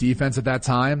tremendous defense at that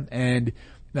time. And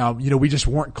Now, we just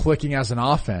weren't clicking as an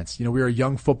offense. We were a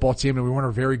young football team and we weren't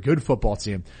a very good football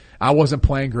team. I wasn't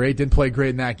playing great, didn't play great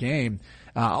in that game.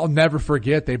 I'll never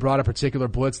forget they brought a particular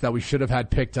blitz that we should have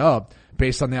had picked up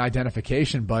based on the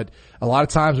identification. But a lot of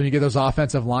times when you get those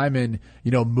offensive linemen,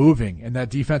 moving and that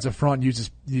defensive front uses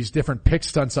these different pick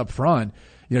stunts up front,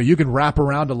 you can wrap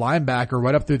around a linebacker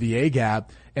right up through the A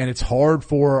gap and it's hard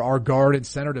for our guard and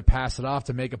center to pass it off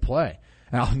to make a play.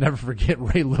 And I'll never forget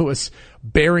Ray Lewis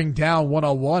bearing down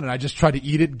one-on-one, and I just tried to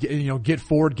eat it, get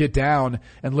forward, get down,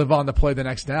 and live on the play the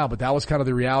next down. But that was kind of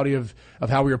the reality of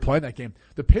how we were playing that game.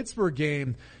 The Pittsburgh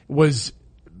game was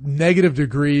negative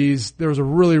degrees. There was a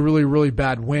really, really, really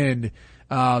bad wind.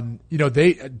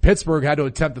 Pittsburgh had to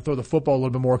attempt to throw the football a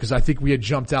little bit more because I think we had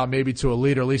jumped out maybe to a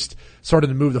lead or at least started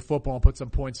to move the football and put some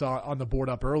points on the board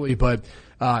up early. But,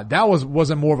 that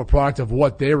wasn't more of a product of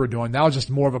what they were doing. That was just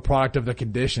more of a product of the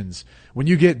conditions. When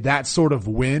you get that sort of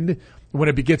wind, when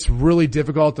it gets really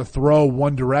difficult to throw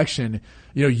one direction,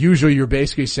 usually you're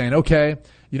basically saying, okay,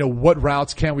 what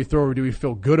routes can we throw or do we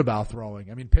feel good about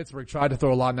throwing? I mean, Pittsburgh tried to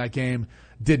throw a lot in that game,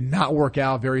 did not work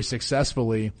out very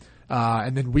successfully.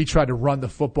 And then we tried to run the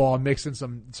football and mix in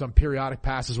some periodic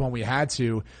passes when we had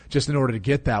to, just in order to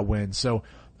get that win. So,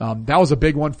 that was a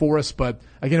big one for us. But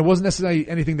again, it wasn't necessarily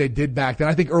anything they did back then.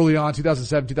 I think early on,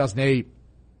 2007, 2008,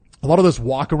 a lot of those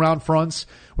walk around fronts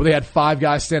where they had 5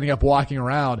 guys standing up walking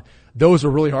around, those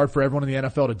were really hard for everyone in the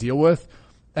NFL to deal with.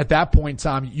 At that point in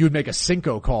time, you would make a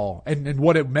Cinco call. And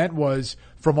what it meant was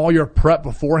from all your prep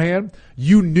beforehand,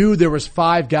 you knew there was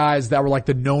 5 guys that were like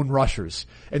the known rushers.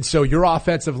 And so your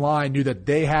offensive line knew that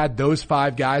they had those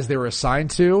 5 guys they were assigned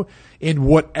to in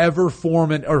whatever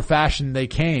form or fashion they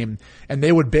came. And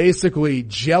they would basically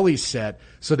jelly set.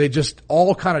 So they just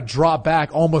all kind of drop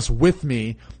back almost with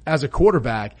me as a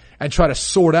quarterback and try to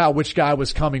sort out which guy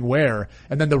was coming where.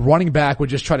 And then the running back would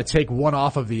just try to take one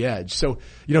off of the edge. So,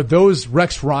 those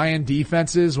Rex Ryan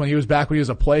defenses when he was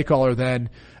a play caller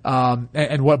then,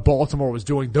 and what Baltimore was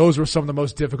doing, those were some of the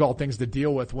most difficult things to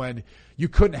deal with when you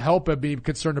couldn't help but be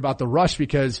concerned about the rush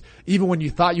because even when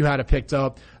you thought you had it picked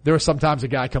up, there was sometimes a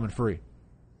guy coming free.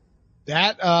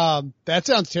 That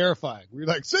sounds terrifying. We're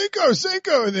like,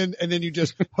 Cinco, and then you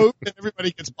just hope that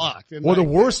everybody gets blocked. And well, the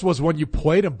worst was when you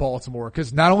played in Baltimore,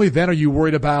 because not only then are you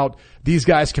worried about these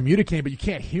guys communicating, but you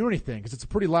can't hear anything because it's a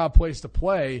pretty loud place to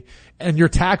play, and your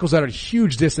tackle's at a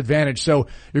huge disadvantage. So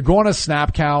you're going to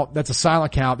snap count, that's a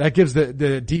silent count. That gives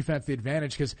the defense the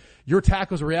advantage because your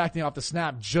tackles are reacting off the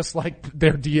snap just like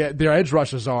their edge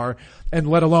rushers are, and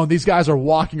let alone these guys are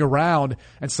walking around,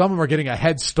 and some of them are getting a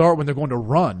head start when they're going to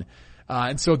run.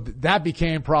 And so that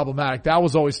became problematic. That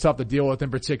was always tough to deal with,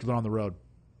 in particular on the road.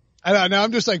 I know. Now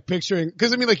I'm just like picturing,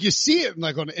 cause I mean like you see it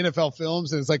like on NFL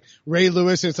films and it's like Ray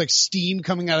Lewis and it's like steam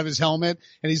coming out of his helmet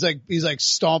and he's like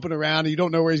stomping around and you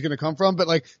don't know where he's going to come from. But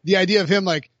like the idea of him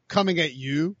like coming at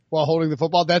you while holding the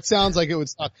football, that sounds like it would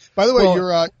suck. By the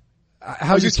way,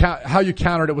 how you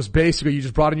countered it was basically you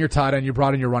just brought in your tight end, you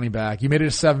brought in your running back, you made it a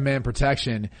 7-man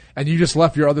protection and you just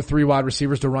left your other 3 wide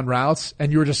receivers to run routes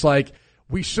and you were just like,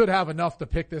 we should have enough to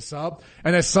pick this up.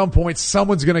 And at some point,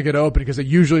 someone's going to get open because they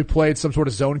usually played some sort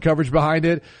of zone coverage behind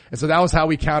it. And so that was how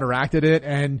we counteracted it.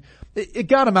 And it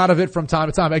got them out of it from time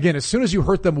to time. Again, as soon as you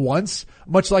hurt them once,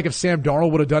 much like if Sam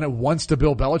Darnold would have done it once to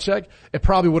Bill Belichick, it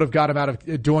probably would have got him out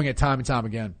of doing it time and time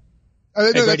again.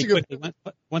 Hey, Brady, quickly,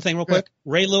 one thing real quick.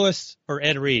 Ray Lewis or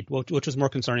Ed Reed, which was more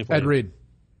concerning for you?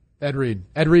 Ed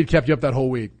Reed kept you up that whole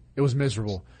week. It was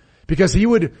miserable. Because he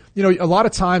would, a lot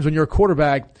of times when you're a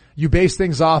quarterback, you base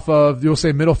things off of, you'll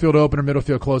say middle field open or middle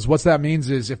field closed. What that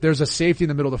means is if there's a safety in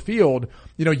the middle of the field,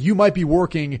 you might be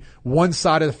working one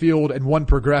side of the field and one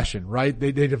progression, right?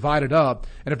 They divide it up.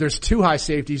 And if there's 2 high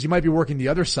safeties, you might be working the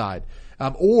other side.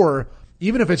 Or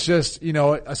even if it's just,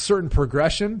 a certain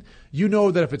progression,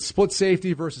 that if it's split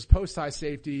safety versus post high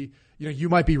safety, you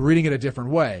might be reading it a different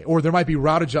way, or there might be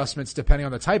route adjustments depending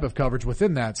on the type of coverage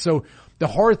within that. So the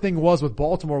hard thing with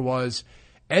Baltimore was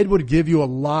Ed would give you a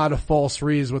lot of false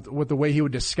reads with the way he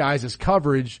would disguise his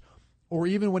coverage, or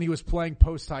even when he was playing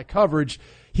post high coverage,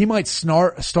 he might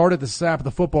start at the snap of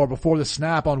the football before the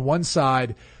snap on one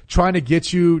side, trying to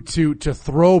get you to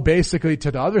throw basically to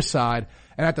the other side.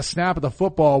 And at the snap of the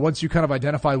football, once you kind of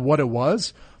identify what it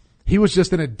was, he was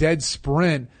just in a dead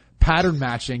sprint, pattern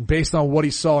matching based on what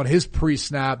he saw in his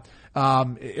pre-snap,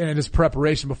 and his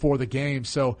preparation before the game.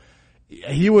 So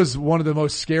he was one of the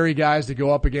most scary guys to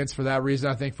go up against for that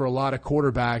reason, I think, for a lot of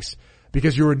quarterbacks,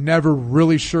 because you were never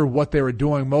really sure what they were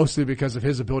doing, mostly because of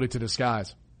his ability to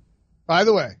disguise. By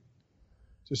the way,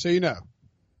 just so you know,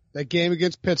 that game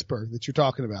against Pittsburgh that you're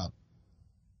talking about,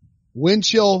 wind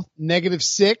chill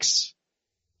 -6,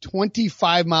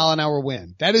 25-mile-an-hour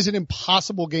wind. That is an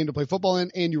impossible game to play football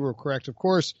in, and you were correct, of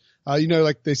course.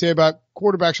 Like they say about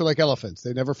quarterbacks are like elephants.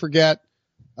 They never forget.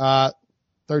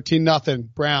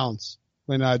 13-0 Browns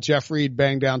when Jeff Reed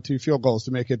banged down 2 field goals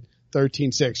to make it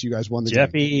 13-6. You guys won the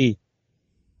game.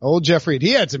 Old Jeff Reed.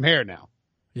 He had some hair now.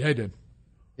 Yeah, he did.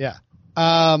 Yeah.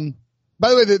 By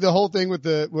the way, the whole thing with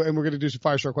and we're going to do some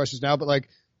 5-star questions now, but like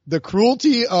the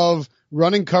cruelty of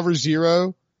running cover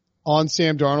 0 on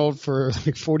Sam Darnold for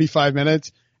like 45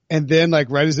 minutes and then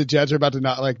like right as the Jets are about to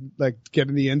not like get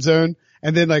in the end zone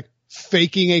and then like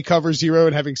faking a cover 0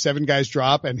 and having 7 guys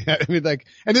drop. And I mean like,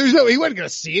 and he wasn't going to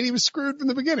see it. He was screwed from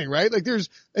the beginning, right? Like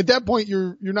at that point,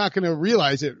 you're not going to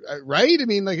realize it, right? I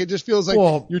mean, like it just feels like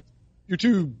you're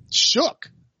too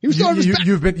shook. He was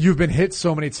you've been hit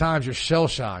so many times, you're shell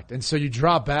shocked. And so you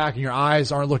drop back and your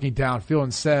eyes aren't looking downfield.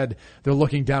 Instead, they're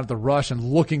looking down at the rush and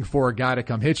looking for a guy to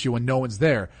come hit you when no one's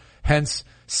there. Hence,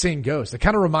 seeing ghosts. It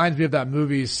kind of reminds me of that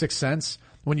movie Sixth Sense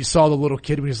when you saw the little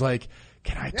kid when he's like,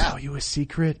 "Can I tell you a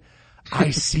secret?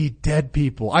 I see dead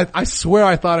people." I swear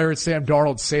I thought I heard Sam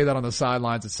Darnold say that on the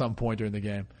sidelines at some point during the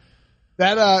game.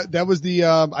 That was the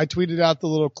I tweeted out the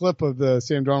little clip of the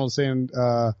Sam Darnold saying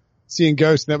seeing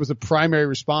ghosts, and that was the primary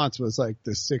response was like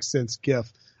the Sixth Sense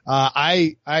gif.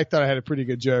 I thought I had a pretty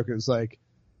good joke. It was like,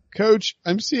 "Coach,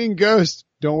 I'm seeing ghosts.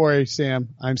 Don't worry, Sam,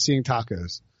 I'm seeing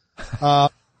tacos."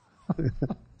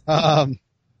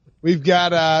 We've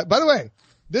got, by the way,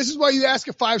 this is why you ask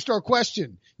a 5-star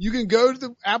question. You can go to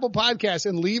the Apple Podcast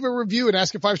and leave a review and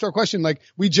ask a 5-star question. Like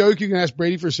we joke, you can ask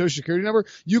Brady for a social security number.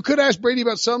 You could ask Brady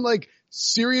about some like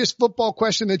serious football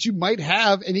question that you might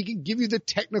have, and he can give you the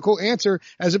technical answer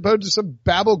as opposed to some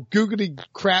babble googly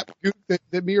crap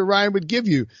that me or Ryan would give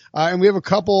you. And we have a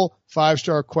couple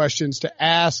 5-star questions to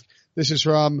ask. This is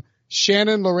from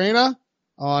Shannon Lorena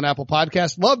on Apple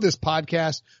Podcast. Love this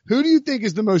podcast. Who do you think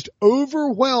is the most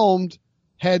overwhelmed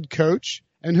head coach,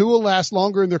 and who will last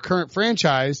longer in their current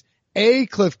franchise? A,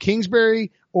 Cliff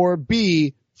Kingsbury, or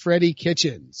B, Freddie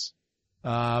Kitchens?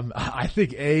 I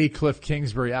think A, Cliff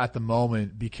Kingsbury at the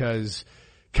moment, because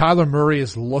Kyler Murray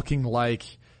is looking like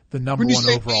the number 1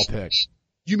 overall pick.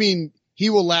 You mean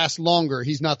he will last longer?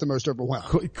 He's not the most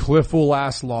overwhelmed. Cliff will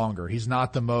last longer. He's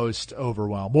not the most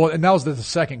overwhelmed. Well, and that was the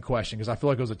second question, because I feel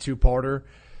like it was a 2-parter.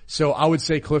 So I would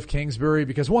say Cliff Kingsbury,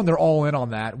 because one, they're all in on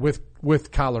that with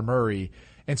Kyler Murray.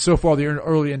 And so far, the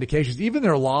early indications, even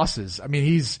their losses, I mean,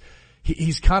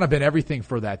 he's kind of been everything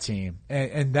for that team.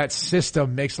 And that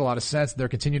system makes a lot of sense. They're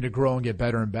continuing to grow and get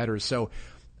better and better. So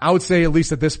I would say, at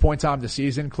least at this point in time of the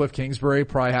season, Cliff Kingsbury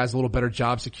probably has a little better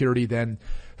job security than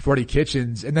Freddie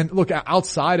Kitchens. And then look,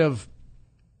 outside of,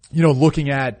 looking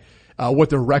at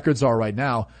what their records are right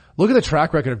now, look at the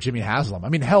track record of Jimmy Haslam. I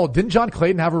mean, hell, didn't John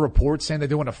Clayton have a report saying that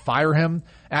they want to fire him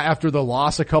after the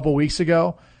loss a couple weeks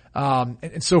ago?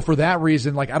 And so for that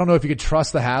reason, like, I don't know if you could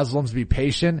trust the Haslams to be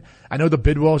patient. I know the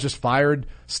Bidwells just fired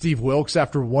Steve Wilkes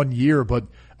after 1 year, but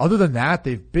other than that,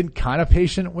 they've been kind of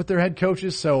patient with their head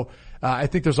coaches. So, I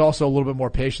think there's also a little bit more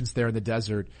patience there in the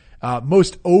desert.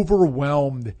 Most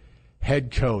overwhelmed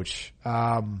head coach.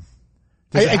 Does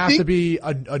it have to be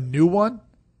a new one?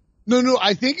 No,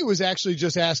 I think it was actually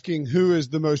just asking who is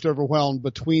the most overwhelmed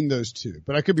between those two,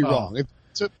 but I could be wrong.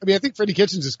 I think Freddie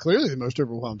Kitchens is clearly the most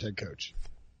overwhelmed head coach.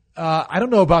 I don't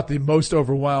know about the most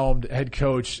overwhelmed head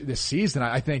coach this season.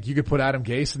 I think you could put Adam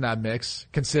Gase in that mix,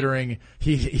 considering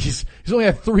he's only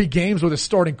had 3 games with a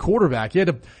starting quarterback. He had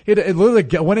to literally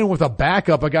went in with a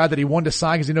backup, a guy that he wanted to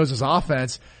sign because he knows his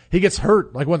offense. He gets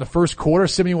hurt like when the first quarter,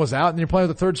 Simeon was out, and you're playing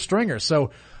with the 3rd stringer.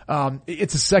 So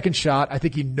it's a second shot. I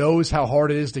think he knows how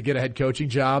hard it is to get a head coaching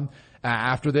job.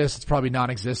 After this, it's probably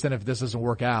non-existent if this doesn't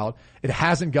work out. It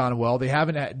hasn't gone well. They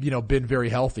haven't, been very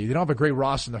healthy. They don't have a great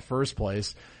roster in the first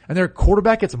place. And their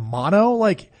quarterback gets mono.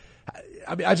 Like,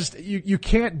 I mean, you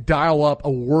can't dial up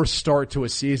a worse start to a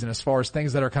season as far as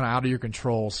things that are kind of out of your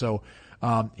control. So,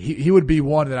 he would be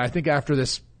one that I think after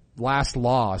this last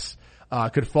loss,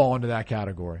 could fall into that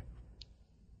category.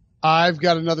 I've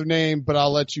got another name, but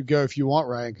I'll let you go if you want,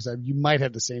 Ryan, because you might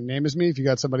have the same name as me if you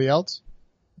got somebody else.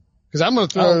 Because I'm going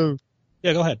to throw.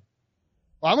 Yeah, go ahead.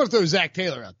 Well, I'm going to throw Zach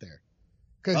Taylor out there.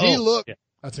 Because he looked. Yeah,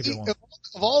 that's a good one.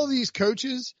 Of all of these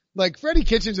coaches, like Freddie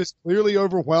Kitchens is clearly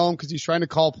overwhelmed because he's trying to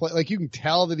call play. Like you can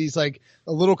tell that he's like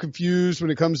a little confused when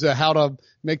it comes to how to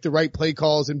make the right play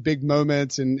calls in big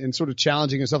moments and sort of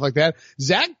challenging and stuff like that.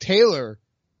 Zach Taylor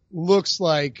looks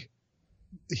like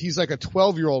he's like a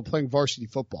 12-year-old playing varsity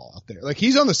football out there. Like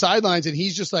he's on the sidelines and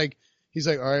he's like,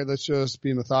 all right, let's just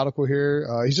be methodical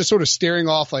here. He's just sort of staring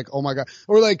off like, oh my God.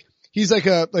 Or like, he's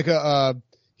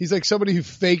He's like somebody who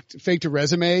faked a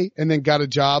resume and then got a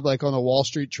job like on a Wall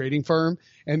Street trading firm.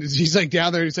 And he's like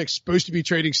down there, he's like supposed to be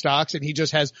trading stocks and he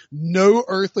just has no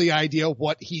earthly idea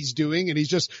what he's doing. And he's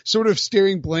just sort of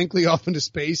staring blankly off into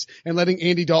space and letting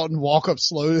Andy Dalton walk up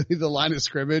slowly the line of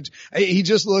scrimmage. He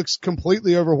just looks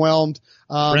completely overwhelmed.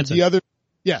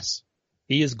 Yes.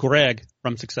 He is Greg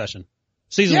from Succession.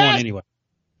 Season 1 anyway.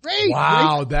 Great.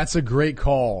 Wow. Great. That's a great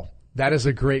call. That is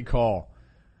a great call.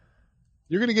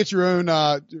 You're going to get your own,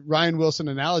 Ryan Wilson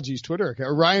Analogies Twitter account,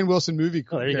 or Ryan Wilson movie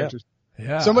characters.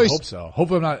 Yeah, I hope so.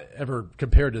 Hopefully I'm not ever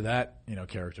compared to that,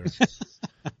 character.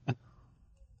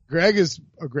 Greg is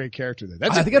a great character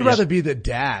there. I think I'd rather be the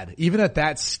dad, even at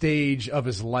that stage of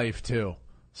his life too.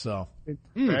 So.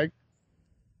 Greg.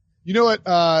 You know what,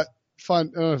 fun, I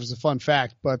don't know if it's a fun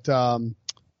fact, but,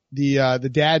 the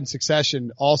dad in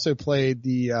Succession also played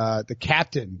the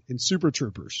captain in Super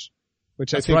Troopers,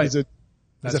 which That's I think right. is a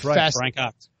That's right. Frank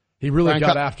Cox. He really Frank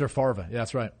got Cox. after Farva. Yeah,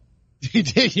 that's right. He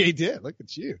did. He did. Look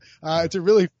at you. It's a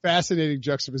really fascinating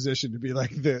juxtaposition to be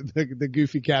like the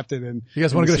goofy captain. And You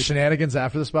guys want to go to shenanigans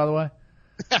after this, by the way?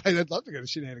 I'd love to go to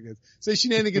shenanigans. Say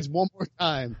shenanigans one more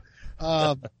time.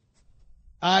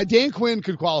 Dan Quinn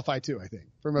could qualify too, I think,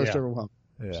 for most overwhelming.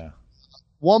 Yeah.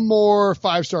 One more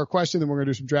 5-star question, then we're going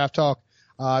to do some draft talk.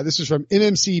 This is from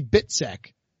NMC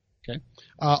Bitsec. Okay.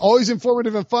 Always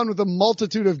informative and fun with a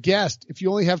multitude of guests. If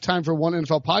you only have time for one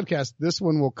NFL podcast, this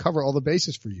one will cover all the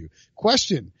bases for you.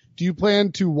 Question. Do you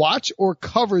plan to watch or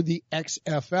cover the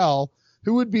XFL?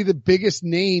 Who would be the biggest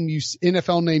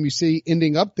NFL name you see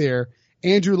ending up there?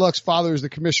 Andrew Luck's father is the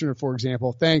commissioner, for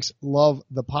example. Thanks. Love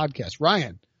the podcast.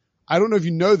 Ryan, I don't know if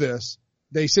you know this.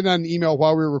 They sent out an email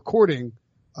while we were recording,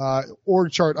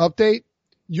 org chart update.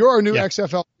 You're our new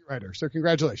XFL writer. So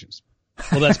congratulations.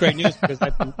 Well, that's great news because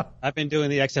I've been doing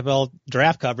the XFL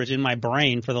draft coverage in my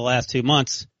brain for the last 2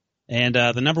 months. And,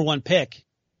 the number one pick,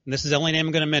 and this is the only name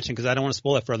I'm going to mention because I don't want to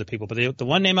spoil it for other people, but the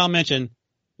one name I'll mention,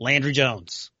 Landry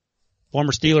Jones,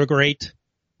 former Steeler great.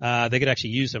 They could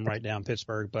actually use him right now in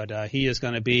Pittsburgh, but, he was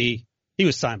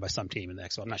signed by some team in the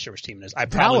XFL. I'm not sure which team it is.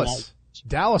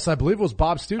 Dallas, I believe it was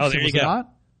Bob Stoops. Oh, there you go.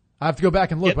 Not? I have to go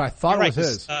back and look, but I thought it was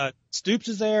his. Stoops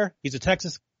is there. He's a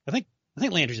Texas. I think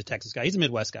Landry's a Texas guy. He's a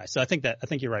Midwest guy. So I think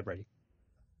you're right, Brady.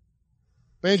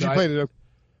 Landry played it,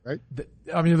 right?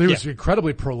 I mean, he was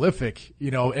incredibly prolific,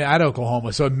 at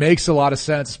Oklahoma. So it makes a lot of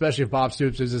sense, especially if Bob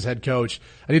Stoops is his head coach.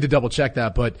 I need to double check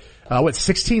that, but,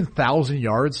 16,000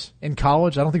 yards in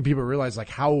college? I don't think people realize like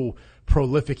how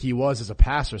prolific he was as a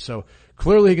passer. So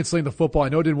clearly he can sling the football. I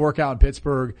know it didn't work out in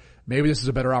Pittsburgh. Maybe this is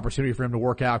a better opportunity for him to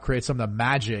work out, create some of the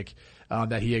magic,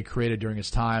 that he had created during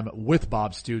his time with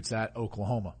Bob Stoops at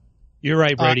Oklahoma. You're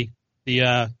right, Brady.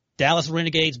 The Dallas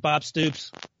Renegades, Bob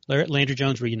Stoops, Landry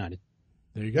Jones reunited.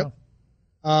 There you go.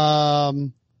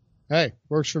 Yep. Hey,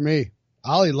 works for me.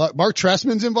 Ollie Luck. Mark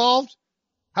Trestman's involved.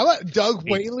 How about Doug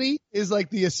Whaley is like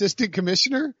the assistant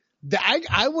commissioner?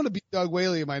 I want to be Doug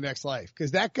Whaley in my next life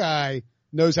because that guy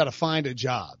knows how to find a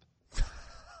job.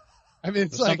 I mean,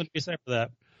 it's There's something to be said for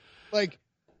that. Like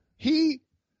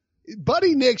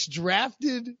Buddy Nix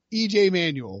drafted EJ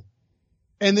Manuel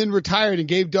and then retired and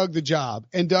gave Doug the job.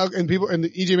 And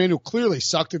EJ Manuel clearly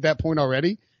sucked at that point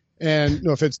already. And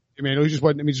no offense, Manuel, he just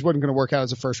wasn't going to work out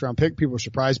as a first round pick. People were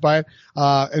surprised by it.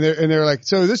 And they're like,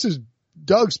 so this is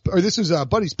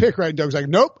Buddy's pick, right? And Doug's like,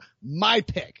 nope, my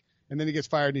pick. And then he gets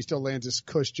fired and he still lands this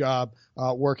cush job,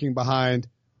 working behind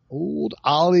old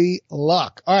Ollie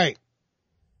Luck. All right.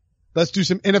 Let's do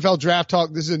some NFL draft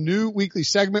talk. This is a new weekly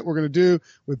segment we're going to do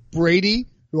with Brady,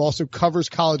 who also covers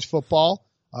college football.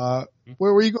 Where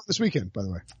were you going this weekend, by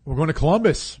the way? We're going to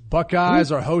Columbus.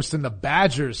 Buckeyes are hosting the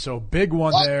Badgers, so big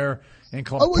one there in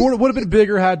Columbus. Would have been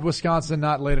bigger had Wisconsin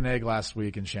not laid an egg last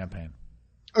week in Champaign.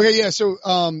 Okay, yeah. So,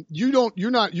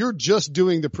 you're just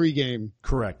doing the pregame.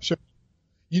 Correct. Show.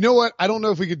 You know what? I don't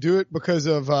know if we could do it because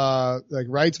of, like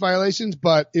rights violations,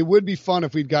 but it would be fun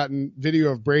if we'd gotten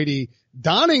video of Brady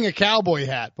donning a cowboy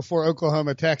hat before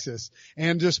Oklahoma, Texas,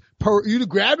 and just you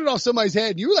grabbed it off somebody's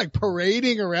head and you were like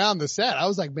parading around the set. I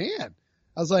was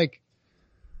like,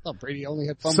 oh, Brady only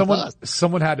had fun with us.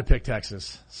 Someone had to pick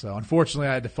Texas. So unfortunately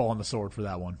I had to fall on the sword for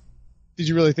that one. Did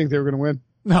you really think they were going to win?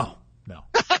 No.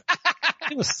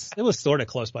 It was sort of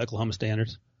close by Oklahoma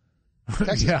standards.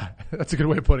 Yeah, that's a good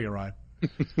way of putting it, Ryan.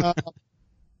 All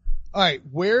right.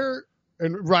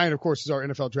 And Ryan, of course, is our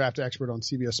NFL draft expert on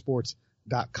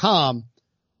CBSSports.com.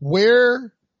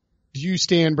 Where do you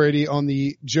stand, Brady, on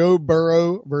the Joe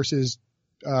Burrow versus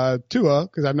Tua?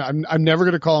 Because I'm never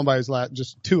going to call him by his last,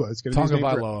 just Tua. It's going to be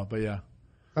Tagovailoa, but yeah.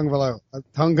 Tagovailoa.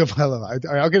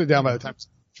 I'll get it down by the time it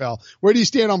fell. Where do you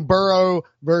stand on Burrow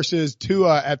versus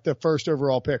Tua at the first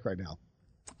overall pick right now?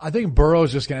 I think Burrow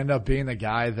is just going to end up being the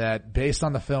guy that, based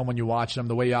on the film, when you watch him,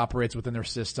 the way he operates within their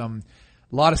system,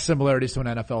 a lot of similarities to an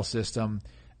NFL system.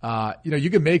 You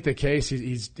can make the case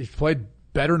he's played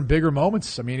better in bigger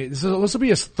moments. I mean, this will be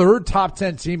his third top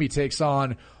 10 team he takes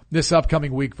on this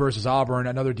upcoming week versus Auburn,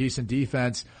 another decent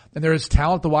defense. And there is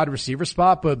talent at the wide receiver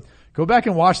spot, but go back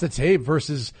and watch the tape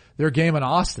versus their game in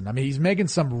Austin. I mean, he's making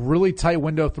some really tight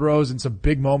window throws and some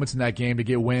big moments in that game to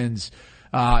get wins.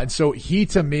 And so he,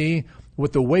 to me,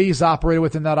 with the way he's operated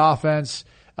within that offense,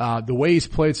 the way he's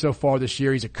played so far this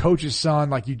year, he's a coach's son.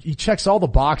 Like, he checks all the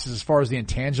boxes as far as the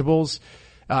intangibles.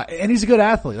 And he's a good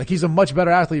athlete. Like, he's a much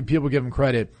better athlete than people give him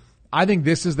credit. I think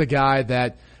this is the guy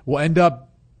that will end up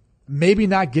maybe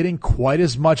not getting quite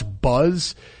as much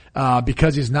buzz,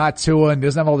 because he's not Tua and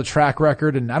doesn't have all the track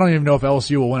record. And I don't even know if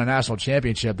LSU will win a national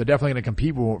championship. They're definitely going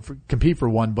to compete for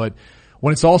one. But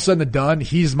when it's all said and done,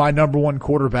 he's my number one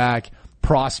quarterback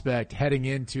prospect heading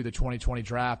into the 2020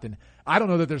 draft. And I don't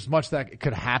know that there's much that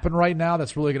could happen right now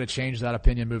that's really going to change that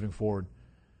opinion moving forward.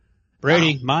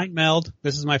 Brady, mind meld.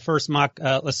 This is my first mock.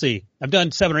 Let's see. I've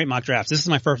done 7 or 8 mock drafts. This is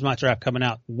my first mock draft coming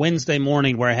out Wednesday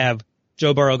morning, where I have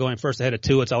Joe Burrow going first ahead of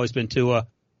Tua. It's always been Tua.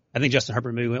 I think Justin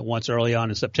Herbert maybe went once early on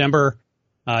in September.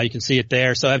 You can see it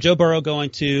there. So I have Joe Burrow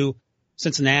going to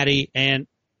Cincinnati, and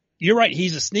you're right.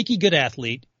 He's a sneaky good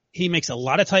athlete. He makes a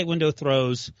lot of tight window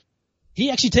throws. He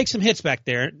actually takes some hits back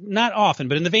there. Not often,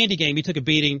 but in the Vandy game, he took a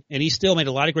beating, and he still made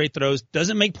a lot of great throws.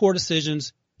 Doesn't make poor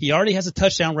decisions. He already has a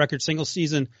touchdown record single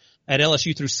season at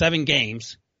LSU through 7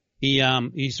 games. He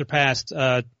surpassed,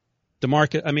 what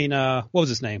was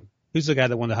his name? Who's the guy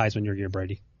that won the Heisman your year,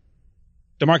 Brady?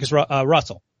 DeMarcus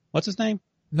Russell. What's his name?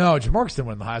 No, Jamarcus didn't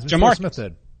win the Heisman. Jamarcus Smith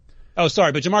did. Oh,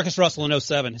 sorry, but Jamarcus Russell in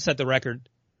 07 set the record.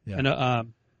 Yeah.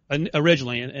 And,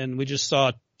 originally, and we just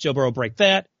saw Joe Burrow break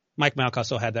that. Mike Malk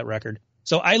also had that record.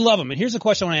 So I love him. And here's a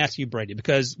question I want to ask you, Brady,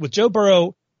 because with Joe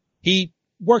Burrow, he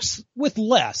works with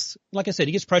less. Like I said,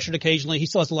 he gets pressured occasionally. He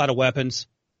still has a lot of weapons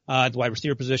at the wide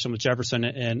receiver position with Jefferson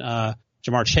and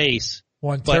Jamar Chase.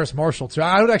 Well, and Terrace Marshall, too.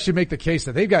 I would actually make the case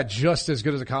that they've got just as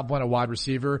good as a complement of wide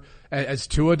receiver as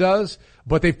Tua does,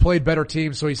 but they've played better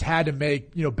teams, so he's had to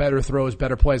make, better throws,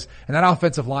 better plays. And that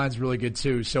offensive line's really good,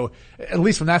 too. So at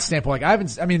least from that standpoint,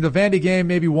 the Vandy game,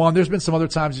 maybe one. There's been some other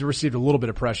times he's received a little bit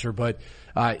of pressure, but,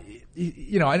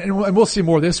 and we'll see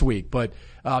more this week, but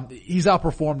he's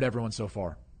outperformed everyone so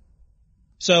far.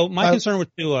 So my concern with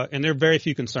Tua, and there are very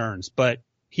few concerns, but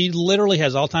he literally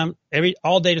has all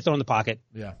day to throw in the pocket.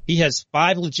 Yeah. He has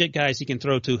 5 legit guys he can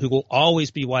throw to who will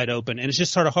always be wide open. And it's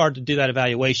just sort of hard to do that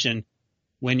evaluation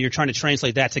when you're trying to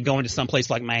translate that to going to some place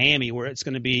like Miami, where it's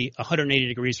going to be 180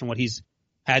 degrees from what he's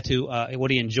had to,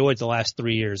 what he enjoyed the last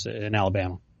 3 years in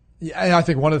Alabama. Yeah, and I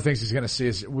think one of the things he's going to see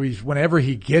is whenever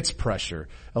he gets pressure,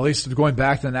 at least going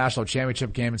back to the national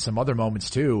championship game and some other moments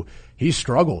too, he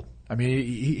struggled. I mean,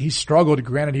 he struggled.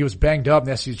 Granted, he was banged up in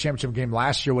the SEC championship game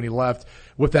last year when he left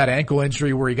with that ankle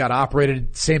injury where he got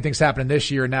operated. Same thing's happening this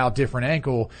year, now different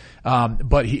ankle.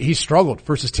 But he struggled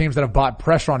versus teams that have bought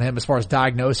pressure on him as far as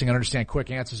diagnosing and understand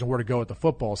quick answers and where to go with the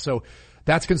football. So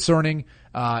that's concerning.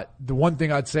 The one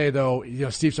thing I'd say though,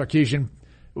 Steve Sarkisian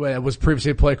was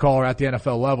previously a play caller at the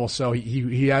NFL level. So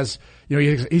he has,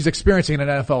 he's experiencing an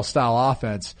NFL style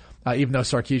offense, even though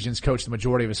Sarkisian's coached the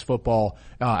majority of his football,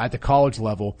 at the college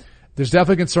level. There's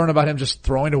definitely concern about him just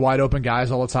throwing to wide open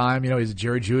guys all the time. He's a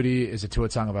Jerry Jeudy, is a Tua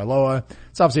Tagovailoa.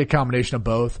 It's obviously a combination of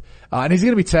both. And he's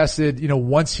going to be tested,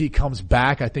 once he comes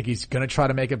back. I think he's going to try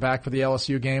to make it back for the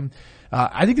LSU game.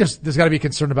 I think there's got to be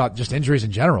concern about just injuries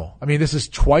in general. I mean, this is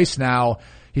twice now.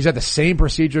 He's had the same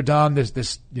procedure done. There's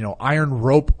this, iron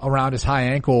rope around his high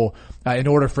ankle, in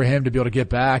order for him to be able to get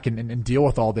back and deal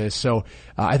with all this. So,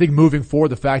 I think moving forward,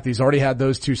 the fact that he's already had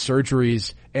those 2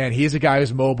 surgeries and he's a guy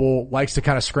who's mobile, likes to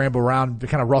kind of scramble around,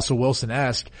 kind of Russell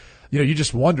Wilson-esque, you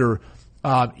just wonder,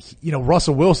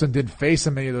 Russell Wilson didn't face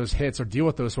many of those hits or deal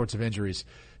with those sorts of injuries.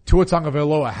 Tua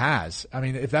Tagovailoa has. I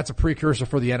mean, if that's a precursor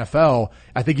for the NFL,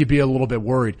 I think you'd be a little bit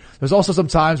worried. There's also some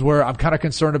times where I'm kind of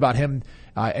concerned about him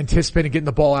anticipating getting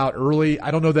the ball out early. I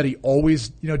don't know that he always,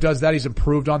 does that. He's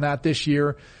improved on that this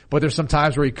year, but there's some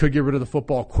times where he could get rid of the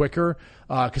football quicker,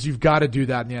 cause you've got to do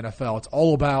that in the NFL. It's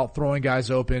all about throwing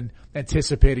guys open,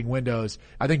 anticipating windows.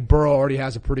 I think Burrow already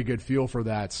has a pretty good feel for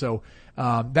that. So,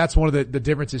 that's one of the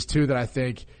differences too that I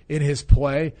think in his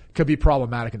play could be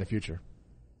problematic in the future.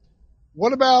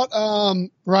 What about,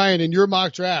 Ryan, in your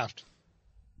mock draft?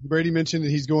 Brady mentioned that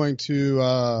he's going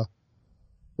to,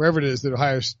 wherever it is that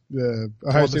Ohio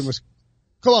State was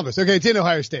Columbus. Okay. It's in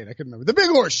Ohio State. I couldn't remember. The Big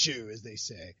Horseshoe, as they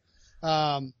say.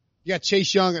 You got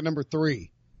Chase Young at number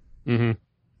 3. Mm-hmm.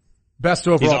 Best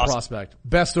overall awesome. prospect.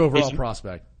 Best overall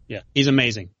prospect. Yeah. He's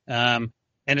amazing.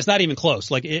 And it's not even close.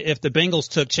 Like, if the Bengals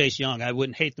took Chase Young, I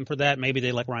wouldn't hate them for that. Maybe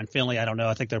they like Ryan Finley. I don't know.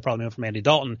 I think they're probably moving from Andy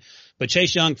Dalton. But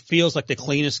Chase Young feels like the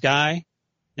cleanest guy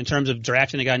in terms of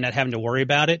drafting a guy and not having to worry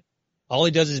about it. All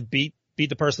he does is beat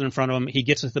the person in front of him. He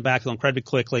gets into the backfield incredibly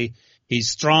quickly.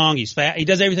 He's strong. He's fast. He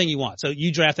does everything you want. So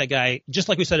you draft that guy, just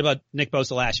like we said about Nick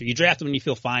Bosa last year. You draft him and you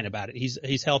feel fine about it.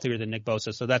 He's healthier than Nick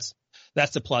Bosa. So that's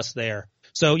the plus there.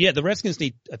 So yeah, the Redskins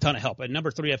need a ton of help. At number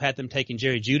 3, I've had them taking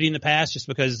Jerry Jeudy in the past just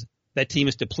because that team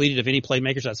is depleted of any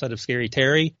playmakers outside of Scary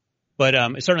Terry. But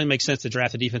it certainly makes sense to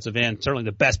draft a defensive end, certainly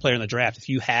the best player in the draft if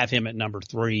you have him at number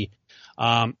 3.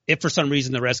 If for some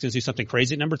reason the Redskins do something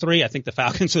crazy at number 3, I think the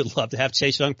Falcons would love to have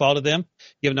Chase Young fall to them,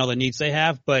 given all the needs they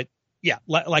have. But yeah,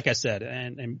 like I said,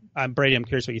 and I'm Brady, I'm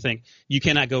curious what you think. You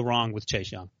cannot go wrong with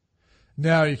Chase Young.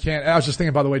 No, you can't. I was just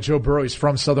thinking, by the way, Joe Burrow, he's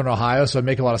from Southern Ohio, so it'd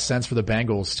make a lot of sense for the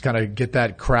Bengals to kind of get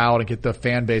that crowd and get the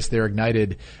fan base there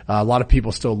ignited. A lot of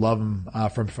people still love him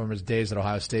from his days at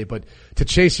Ohio State. But to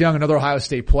Chase Young, another Ohio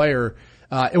State player,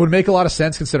 it would make a lot of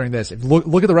sense considering this.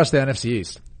 Look at the rest of the NFC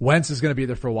East. Wentz is going to be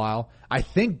there for a while. I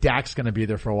think Dak's going to be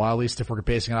there for a while, at least if we're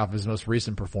basing it off of his most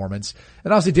recent performance.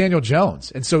 And obviously Daniel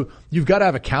Jones. And so you've got to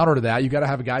have a counter to that. You've got to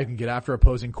have a guy who can get after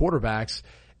opposing quarterbacks.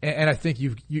 And I think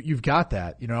you've got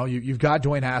that. You know, you've got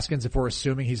Dwayne Haskins. If we're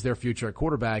assuming he's their future at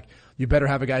quarterback, you better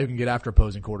have a guy who can get after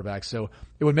opposing quarterbacks. So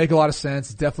it would make a lot of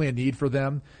sense. It's definitely a need for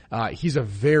them. He's a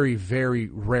very, very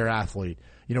rare athlete.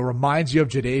 You know, reminds you of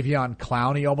Jadeveon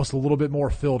Clowney, almost a little bit more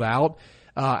filled out.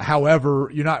 However,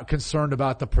 you're not concerned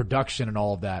about the production and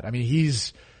all of that. I mean,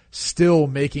 he's still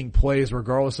making plays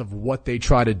regardless of what they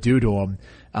try to do to him.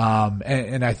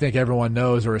 And I think everyone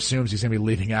knows or assumes he's going to be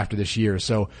leaving after this year.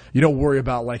 So you don't worry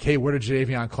about like, hey, where did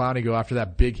Jadeveon Clowney go after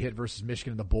that big hit versus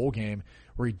Michigan in the bowl game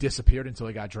where he disappeared until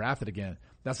he got drafted again?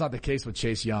 That's not the case with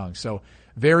Chase Young. So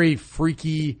very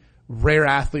freaky, rare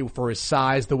athlete for his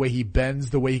size, the way he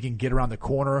bends, the way he can get around the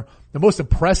corner. The most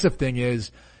impressive thing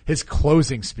is his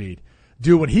closing speed.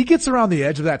 Dude, when he gets around the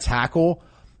edge of that tackle,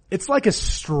 it's like a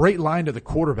straight line to the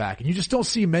quarterback. And you just don't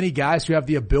see many guys who have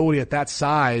the ability at that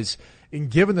size, and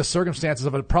given the circumstances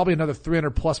of probably another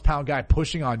 300-plus pound guy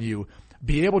pushing on you,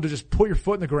 be able to just put your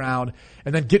foot in the ground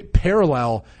and then get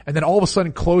parallel and then all of a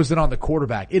sudden close in on the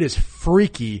quarterback. It is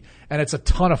freaky, and it's a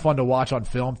ton of fun to watch on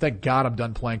film. Thank God I'm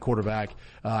done playing quarterback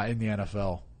in the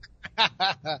NFL.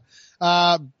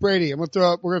 Brady, we're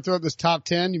going to throw up this top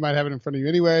 10. You might have it in front of you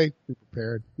anyway. Be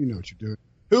prepared. You know what you're doing.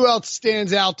 Who else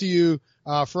stands out to you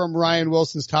from Ryan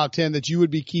Wilson's top 10 that you would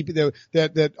be keeping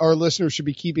that our listeners should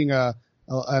be keeping an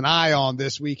eye on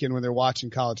this weekend when they're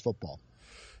watching college football?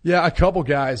 Yeah, a couple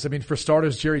guys. I mean, for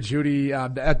starters, Jerry Jeudy,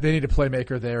 they need a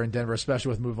playmaker there in Denver, especially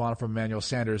with move on from Emmanuel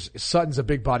Sanders. Sutton's a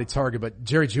big body target, but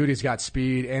Jerry Judy's got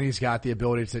speed and he's got the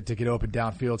ability to get open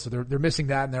downfield. So they're missing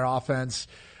that in their offense.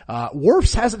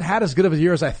 Wirfs hasn't had as good of a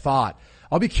year as I thought.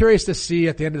 I'll be curious to see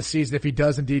at the end of the season if he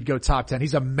does indeed go top 10.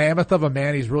 He's a mammoth of a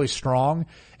man. He's really strong.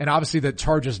 And obviously the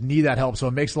Chargers need that help, so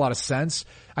it makes a lot of sense.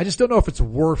 I just don't know if it's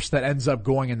Wirfs that ends up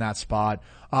going in that spot.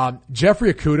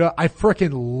 Jeffrey Okudah, I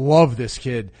frickin' love this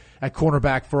kid at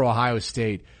cornerback for Ohio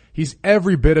State. He's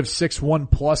every bit of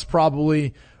 6'1 plus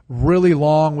probably. Really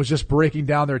long, was just breaking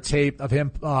down their tape of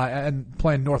him and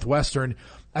playing Northwestern.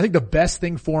 I think the best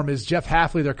thing for him is Jeff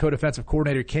Hafley, their co-defensive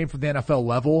coordinator, came from the NFL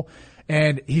level,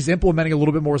 and he's implementing a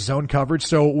little bit more zone coverage.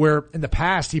 So where in the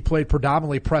past he played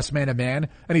predominantly press man-to-man,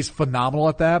 and he's phenomenal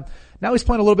at that, now he's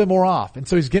playing a little bit more off. And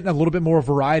so he's getting a little bit more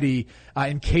variety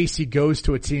in case he goes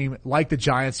to a team like the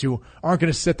Giants who aren't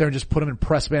going to sit there and just put him in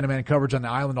press man-to-man coverage on the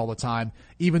island all the time,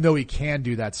 even though he can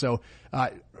do that. So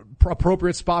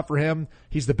appropriate spot for him.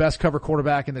 He's the best cover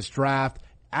quarterback in this draft.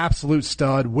 Absolute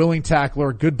stud, willing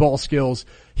tackler, good ball skills.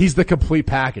 He's the complete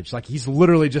package. Like, he's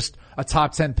literally just a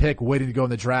top 10 pick waiting to go in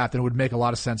the draft, and it would make a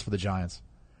lot of sense for the Giants.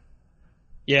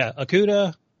 Yeah,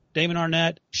 Okudah, Damon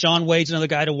Arnett, Sean Wade's another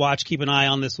guy to watch, keep an eye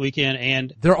on this weekend.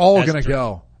 And they're all going to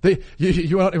go.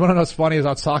 You want to know what's funny is I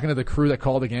was talking to the crew that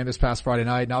called the game this past Friday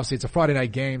night, and obviously it's a Friday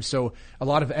night game, so a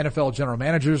lot of NFL general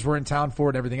managers were in town for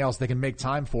it and everything else. They can make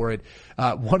time for it.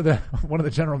 One of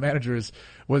the general managers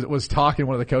was talking to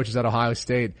one of the coaches at Ohio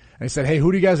State, and he said, "Hey,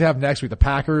 who do you guys have next week? The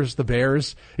Packers, the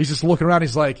Bears?" He's just looking around.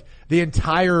 He's like, the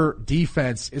entire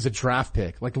defense is a draft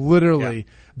pick. Like, literally,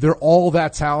 they're all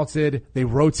that talented. They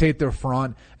rotate their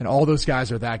front, and all those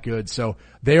guys are that good. So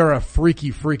they are a freaky,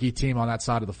 freaky team on that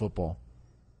side of the football.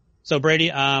 So Brady,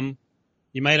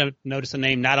 you might have noticed a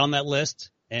name not on that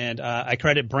list, and I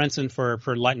credit Brinson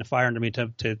for lighting a fire under me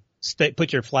to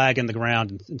put your flag in the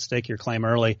ground and stake your claim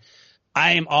early.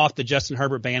 I am off the Justin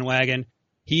Herbert bandwagon.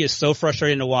 He is so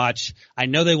frustrating to watch. I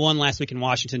know they won last week in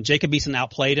Washington. Jacob Eason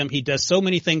outplayed him. He does so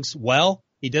many things well,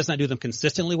 He does not do them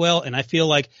consistently well, and I feel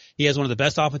like he has one of the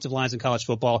best offensive lines in college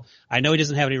football. I know he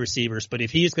doesn't have any receivers, but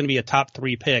if he is going to be a top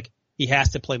 3 pick, he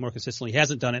has to play more consistently. He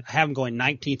hasn't done it. I have him going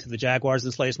 19th to the Jaguars in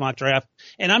this latest mock draft,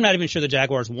 and I'm not even sure the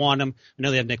Jaguars want him. I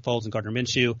know they have Nick Foles and Gardner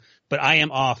Minshew, but I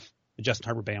am off the Justin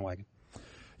Herbert bandwagon.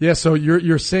 Yeah, so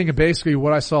you're seeing basically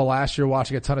what I saw last year,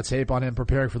 watching a ton of tape on him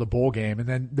preparing for the bowl game, and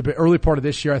then the early part of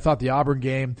this year, I thought the Auburn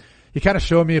game, he kind of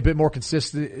showed me a bit more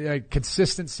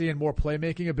consistency and more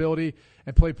playmaking ability,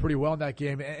 and played pretty well in that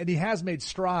game. And he has made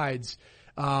strides,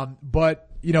 but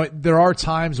you know there are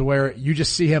times where you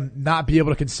just see him not be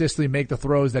able to consistently make the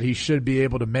throws that he should be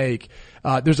able to make.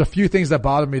 There's a few things that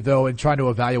bother me though in trying to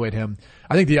evaluate him.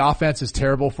 I think the offense is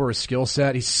terrible for his skill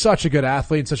set. He's such a good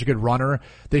athlete and such a good runner.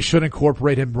 They should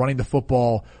incorporate him running the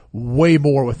football way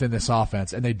more within this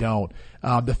offense, and they don't.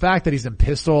 The fact that he's in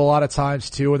pistol a lot of times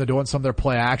too, and they're doing some of their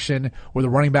play action where the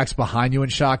running back's behind you in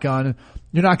shotgun,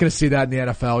 you're not going to see that in the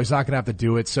NFL. He's not going to have to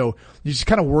do it. So you just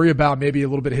kind of worry about maybe a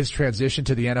little bit of his transition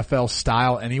to the NFL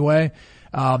style anyway.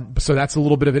 So that's a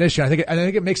little bit of an issue. I think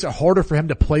it makes it harder for him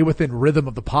to play within rhythm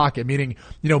of the pocket, meaning,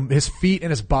 you know, his feet and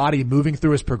his body moving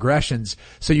through his progressions.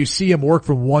 So you see him work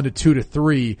from 1 to 2 to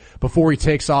 3 before he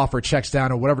takes off or checks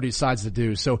down or whatever he decides to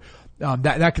do. So,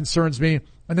 that concerns me.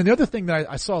 And then the other thing that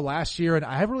I saw last year, and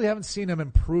I really haven't seen him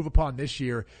improve upon this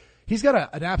year, he's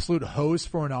got an absolute hose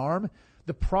for an arm.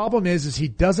 The problem is he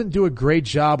doesn't do a great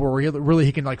job where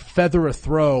he can like feather a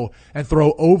throw and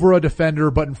throw over a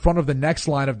defender, but in front of the next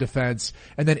line of defense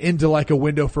and then into like a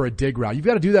window for a dig route. You've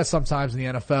got to do that sometimes in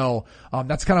the NFL.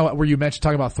 That's kind of where you mentioned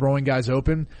talking about throwing guys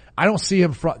open. I don't see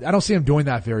him doing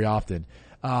that very often.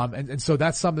 And so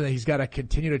that's something that he's got to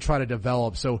continue to try to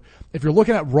develop. So if you're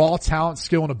looking at raw talent,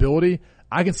 skill, and ability,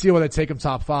 I can see why they take him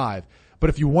top 5.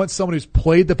 But if you want someone who's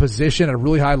played the position at a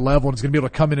really high level and is going to be able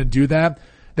to come in and do that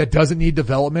doesn't need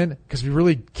development, because we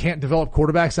really can't develop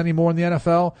quarterbacks anymore in the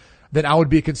NFL, then I would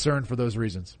be concerned for those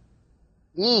reasons.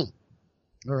 All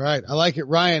right. I like it.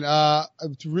 Ryan,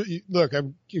 look,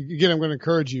 I'm going to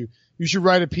encourage you. You should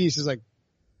write a piece that's like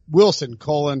Wilson,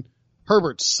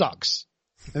 Herbert sucks.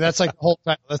 And that's like the whole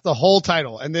title. That's the whole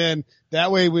title. And then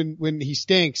that way when he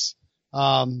stinks,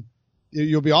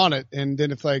 you'll be on it. And then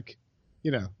if like,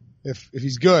 you know, if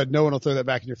he's good, no one will throw that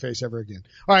back in your face ever again.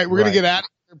 All right. We're going to get at it.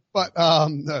 But,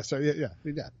 no, so yeah.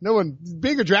 No one,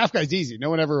 being a draft guy is easy. No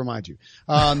one ever reminds you.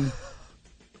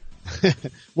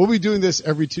 We'll be doing this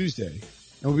every Tuesday,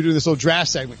 and we'll be doing this little draft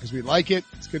segment because we like it.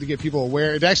 It's good to get people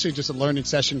aware. It's actually just a learning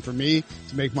session for me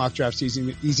to make mock drafts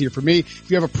easier for me. If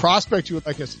you have a prospect you would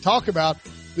like us to talk about,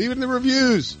 leave it in the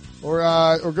reviews or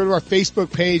go to our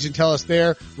Facebook page and tell us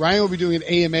there. Ryan will be doing an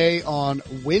AMA on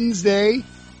Wednesday.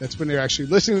 That's when they're actually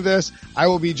listening to this. I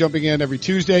will be jumping in every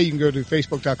Tuesday. You can go to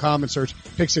facebook.com and search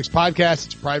Pick Six Podcast.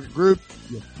 It's a private group.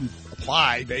 You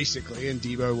apply basically, and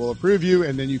Debo will approve you.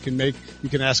 And then you can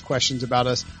ask questions about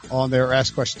us on there or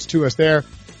ask questions to us there.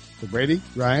 So Brady,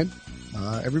 Ryan,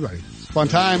 everybody. It's a fun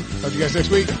time. Talk to you guys next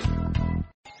week.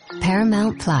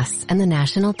 Paramount Plus and the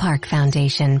National Park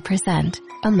Foundation present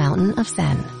A Mountain of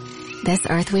Zen. This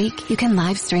Earth Week, you can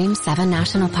live stream 7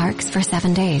 national parks for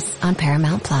 7 days on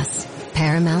Paramount Plus.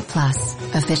 Paramount Plus,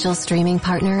 official streaming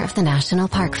partner of the National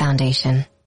Park Foundation.